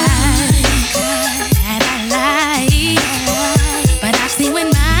my one that I like, but I've seen with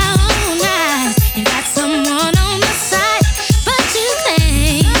my own eyes you got someone on my side, but you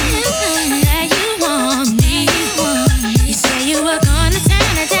claim that you want me. You say you were gonna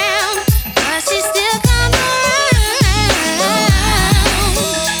turn her down, but she still come around.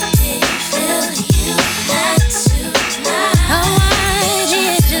 Did you feel you had to lie? Oh, why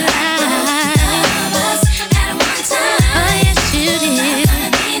did you lie? Love us at one time. Oh, yes, you did. Not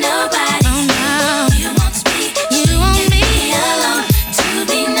gonna be nobody. Oh, no. You won't speak. You want me alone to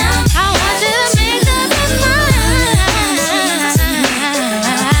be numb. I want you to make up your mind.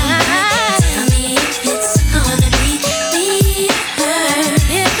 Tell me if it's gonna be me or her.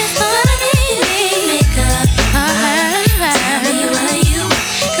 If it's gonna be me, make up your mind. Tell me what you,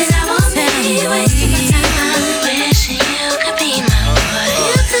 'cause I won't be wasting my time wishing you could be my boy.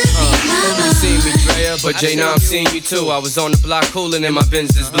 You could be my You boy. see me, Drea, but Jay, now I'm seeing you too. I was on the block cooling and my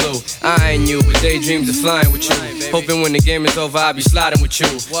Benz is blue. Eyeing you with daydreams of flying with you. Hoping when the game is over, I'll be sliding with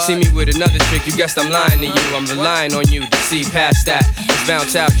you. See me with another trick, you guessed I'm lying to you. I'm relying on you to see past that. Let's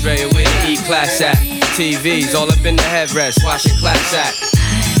bounce out, Drea, where the E-class at. TVs all up in the headrest, watching class act.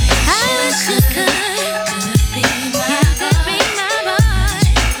 I wish you could be my boy.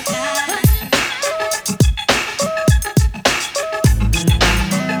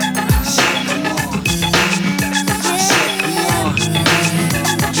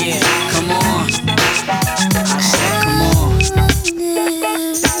 Yeah, come on. I said, come on.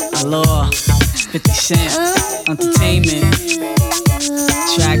 Allure, 50 Cent, Entertainment,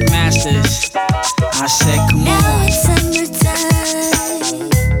 Track Masters. I said, come Now on. it's summertime.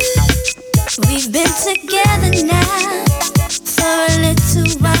 We've been together now for a little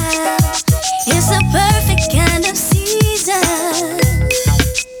while. It's a perfect kind of season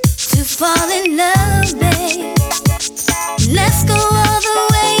to fall in love, babe. Let's go all the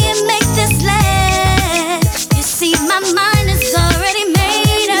way and make this last. You see, my mind is already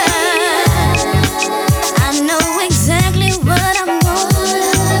made up. I know exactly what I want,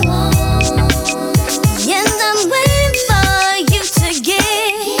 and I'm waiting for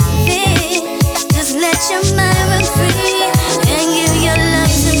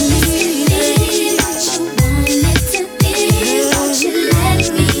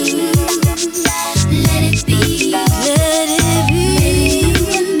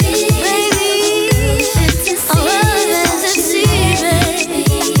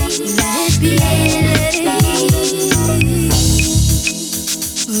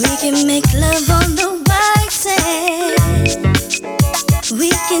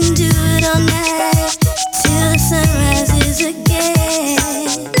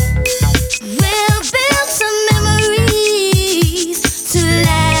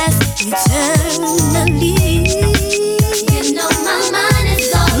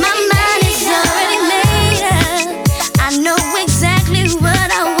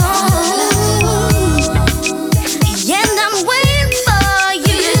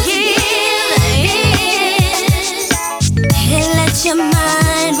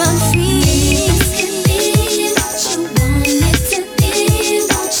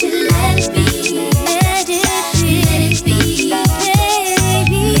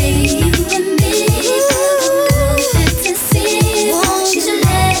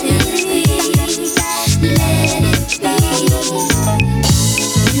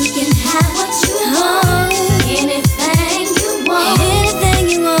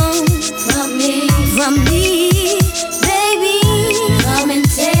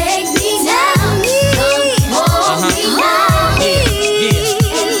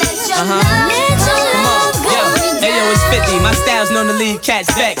 50, my style's known to leave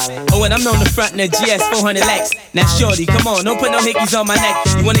cats vexed. Oh, and I'm known to front in the GS 400 Lex. Now, shorty, come on, don't put no hickeys on my neck.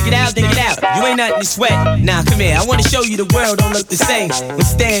 You wanna get out, then get out. You ain't nothing to sweat. Now, come here, I wanna show you the world don't look the same. We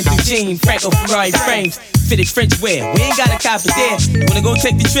stand through Jean, Franco, Ferrari frames. Fitted French wear, we ain't got a cop it there. You wanna go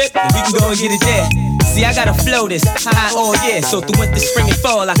take the trip? We can go and get it there. See, I gotta flow this high all year, so through winter, spring, and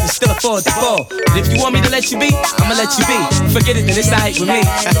fall, I can still afford to fall. But if you want me to let you be, I'ma let you be. Forget it, then it's alright with me.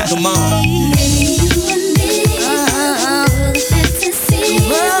 Come on.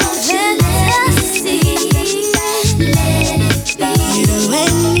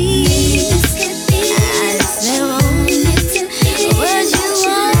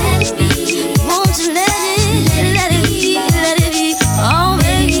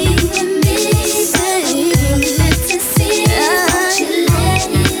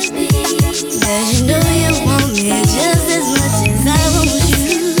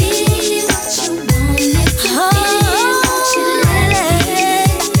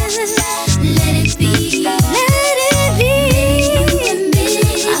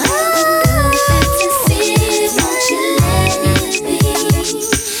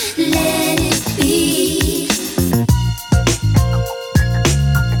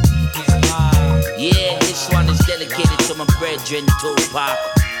 Tupac,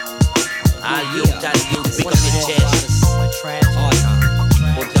 all you, pick up your chest,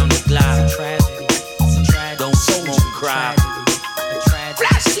 put down the glass, don't smoke crap,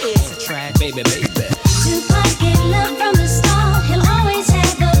 flash it, baby. Tupac get love from the start, he'll always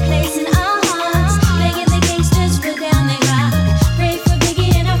have a place in our hearts. Begging the gangsters put down their rock, pray for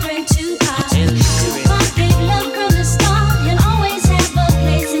Biggie and our friend Tupac. Tupac get love from the start, he'll always have a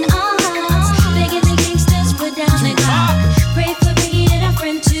place in our hearts. Begging the gangsters put down their rock.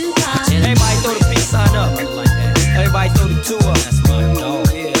 Everybody throw the peace sign up. Like that. Everybody throw the 2 up. That's my dog.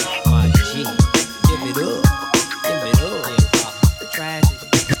 Yeah, my G. Give it up. Give it up. Tragedy.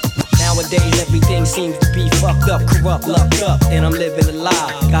 Nowadays everything seems to be fucked up, corrupt, lucked up, and I'm living a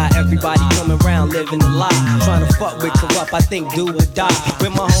lie. Got everybody coming around living a lie. Trying to fuck with corrupt, I think do or die.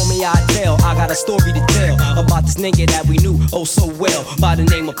 With my homie I tell, I got a story to tell about this nigga that we knew oh so well by the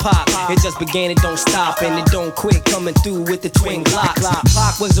name of Pop. It just began, it don't stop, and it don't quit. Coming through with the twin Glocks.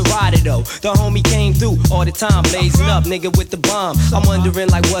 Pac was a rider though, the homie came through all the time, blazing up, nigga with the bomb. I'm wondering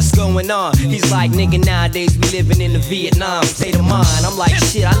like what's going on. He's like, nigga, nowadays we living in the Vietnam state of mind. I'm like,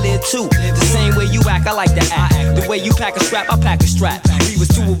 shit, I live too. The same way you act, I like to act. The way you pack a strap, I pack a strap. We was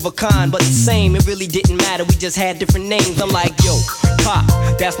 2 of a kind, but the same. It really didn't matter, we just had different names. I'm like, yo, Pop,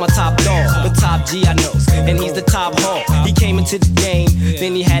 that's my top dog, the top G I know, and he's the top hawk. He came into the game,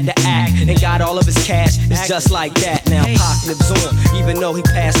 then he had to act, and got all of his cash. It's just like that. Now Pac lives on, even though he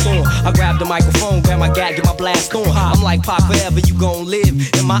passed on. I grabbed the microphone, grab my gat, get my blast on. I'm like, Pac, forever you gon' live.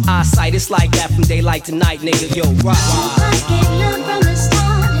 In my eyesight, it's like that from daylight to night, nigga. Yo, rock. Tupac get love from the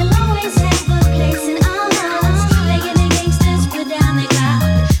start, he'll always have a place in our hearts. Begging the gangsters put down their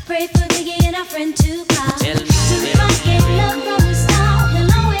guard, pray for Biggie and our friend Tupac. Tupac get love from the start,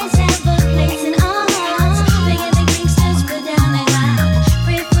 he'll always have a place in our hearts. Begging the gangsters put down their guard,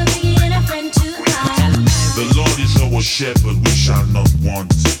 pray for Biggie and our friend Tupac. The Lord is our shepherd, we shall not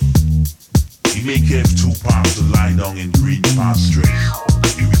want. He maketh 2 paths to lie down in green pastures.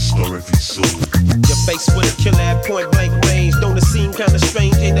 He restoreth his soul. Your face with a killer at point blank range. Don't it seem kinda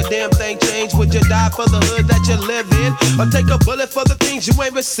strange? Ain't a damn thing changed. Would you die for the hood that you live in? Or take a bullet for the things you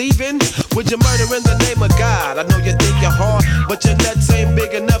ain't receiving? Would you murder in the name of God? I know you think you're hard, but your nuts ain't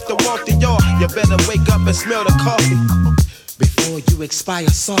big enough to walk the yard. You better wake up and smell the coffee before you expire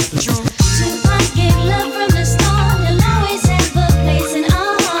softly. Tupac get love from the start, he'll always have a place in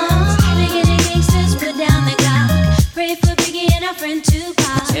our hearts. Begging the gangsters put down their guard, pray for Biggie and our friend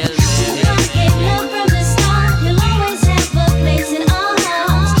Tupac. Tupac get love from the start, he'll always have a place in our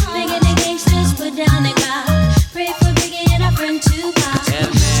hearts. Begging the gangsters put down their guard, pray for Biggie and our friend Tupac.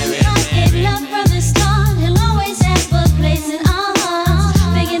 Tupac get love from the start, he'll always have a place in our hearts.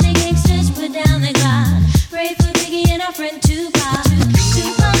 Begging the gangsters put down their guard, pray for Biggie and our friend Tupac.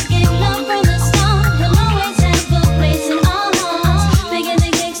 Tupac get love from the start, he'll always have a place in our hearts. Begging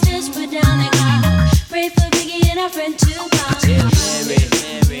the gangsters put down their guard, pray for Biggie and our friend Tupac.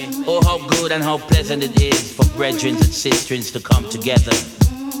 Oh, how good and how pleasant it is for brethren and sisters to come together.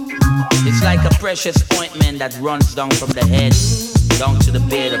 It's like a precious ointment that runs down from the head down to the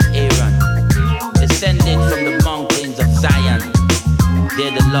beard of Aaron, descending from the mountains of Zion.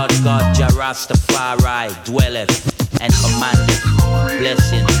 There the Lord God Jah Rastafari dwelleth and commandeth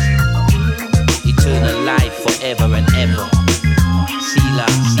blessings, eternal life forever and ever.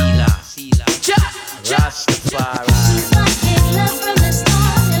 Selah, Selah, Selah, Rastafari. Tupac get love from the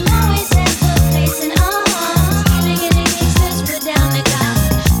start, he'll always have a place in our hearts. Begging the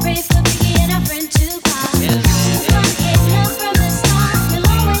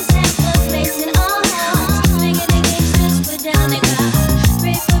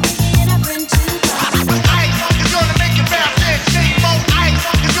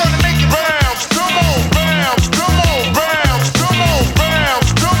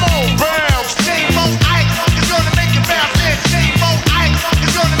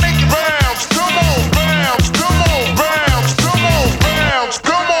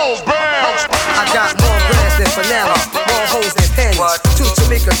Now, more hoes than panties. 2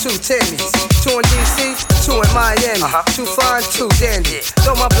 Tamika, 2 Tammys. 2 in DC, 2 in Miami. 2 fine, 2 dandy.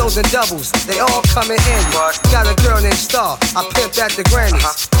 Throw my blows in doubles, they all come in handy. Got a girl named Star, I pimped at the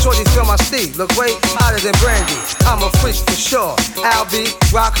Grammys. Shorty feel my steed, look way hotter than Brandy. I'm a freak for sure. I'll be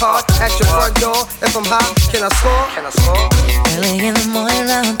rock hard at your front door. If I'm hot, can I score? Early in the morning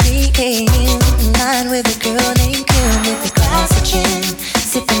around 3 a.m. Line with a girl named Kim with a glass of gin.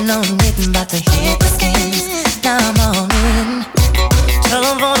 Sipping on it and about to hit the skins. Now I'm all in.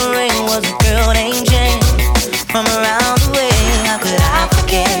 Telephone ring was a girl named Jane. From around the way, how could I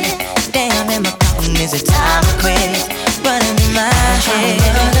forget? Damn, in my pocket, is it time to quit? Running in my head.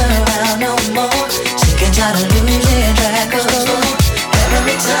 Can't run around no more. She can try to lose it, drag her slow.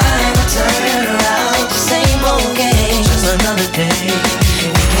 Every time I turn around, same old game, just another day.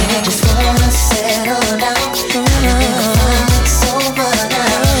 I just wanna settle down. It's over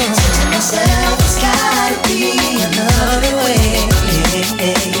now. Telling myself it's gotta be another way.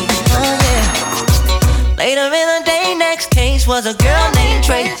 Oh yeah. Later in the day, next case was a girl named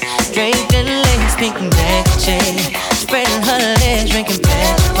Trace. Draped in lace, pink and black chain. Spreading her legs, drinking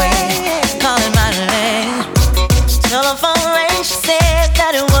Pathway. Calling my name. Telephone rang, she said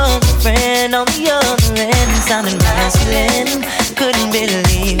that it was a friend on the other end. Sounding masculine. Couldn't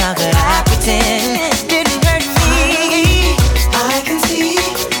believe how could I pretend. Didn't hurt me. I can see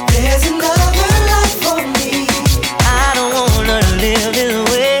there's another life for me. I don't wanna live this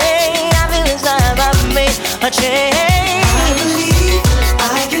way. I feel it's time I've made a change. I believe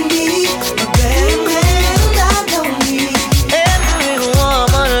I can be a better man and I don't need every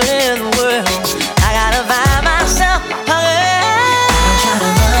woman in the world. I gotta find myself again. I'm trying to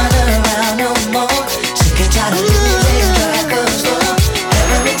run around no more. She can try to lose it, drag her slow.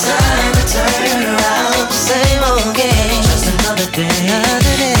 Every time I turn around, same old game, just another day.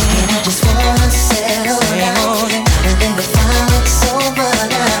 And I just wanna settle down. Gotta think I found it's over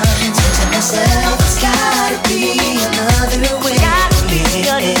now. Telling myself it's gotta be another way. Gotta be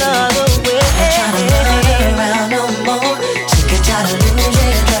another way. I'm trying to run around no more. She can try to lose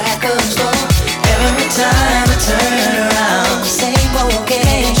it, drag her slow. Every time I turn around, same old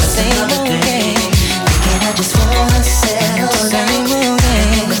game, just another day. Thinking I just wanna settle down.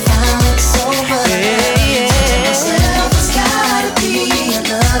 I found it's over now. Telling myself it's gotta be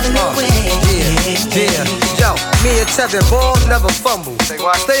another way. Yeah. Yo, me and Tevin ball never fumble.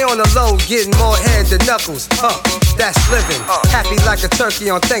 Stay on the low, getting more head than knuckles. That's living. Happy like a turkey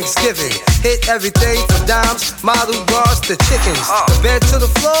on Thanksgiving. Hit everything from dimes, model bras to chickens. The bed to the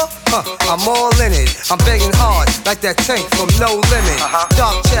floor, I'm all in it. I'm begging hard like that tank from No Limit.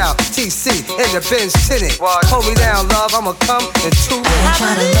 Dark Child, TC, in the Benz tinted. Hold me down, love, I'ma come in 2 minutes. I'm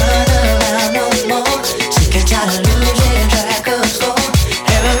trying to run around no more. She can try to lose it, drag her slow.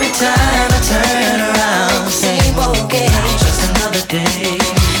 Every time I turn around, same old game, just another day.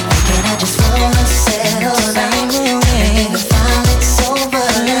 Thinking I just wanna settle down. I found it's over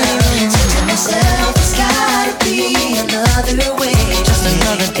now. Telling myself it's gotta be another way, just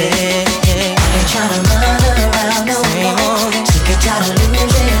another day. I ain't trying to run around no more. She can try to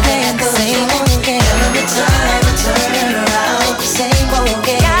lose it, drag her slow. Every time I turn around, same old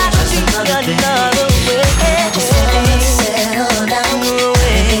game, just another day. I just wanna settle down.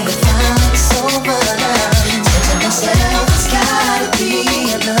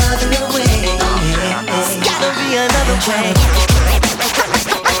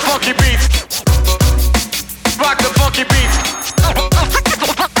 Funky beats, rock the funky beats.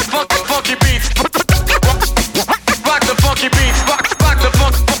 Funky beats, rock the funky beats. Rock the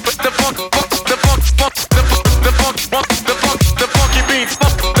funk, the funk, the funk, the funk, the funk, the funk, the funky beats. The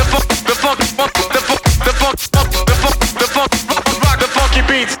funk, the funk, the funk, the funk, the funk, the funk, rock the funky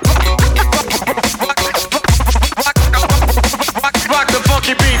beats. Rock the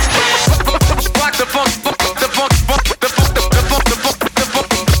funky beats. Rock the funk, the funk, the funk,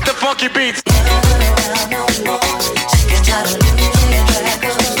 the funky beats.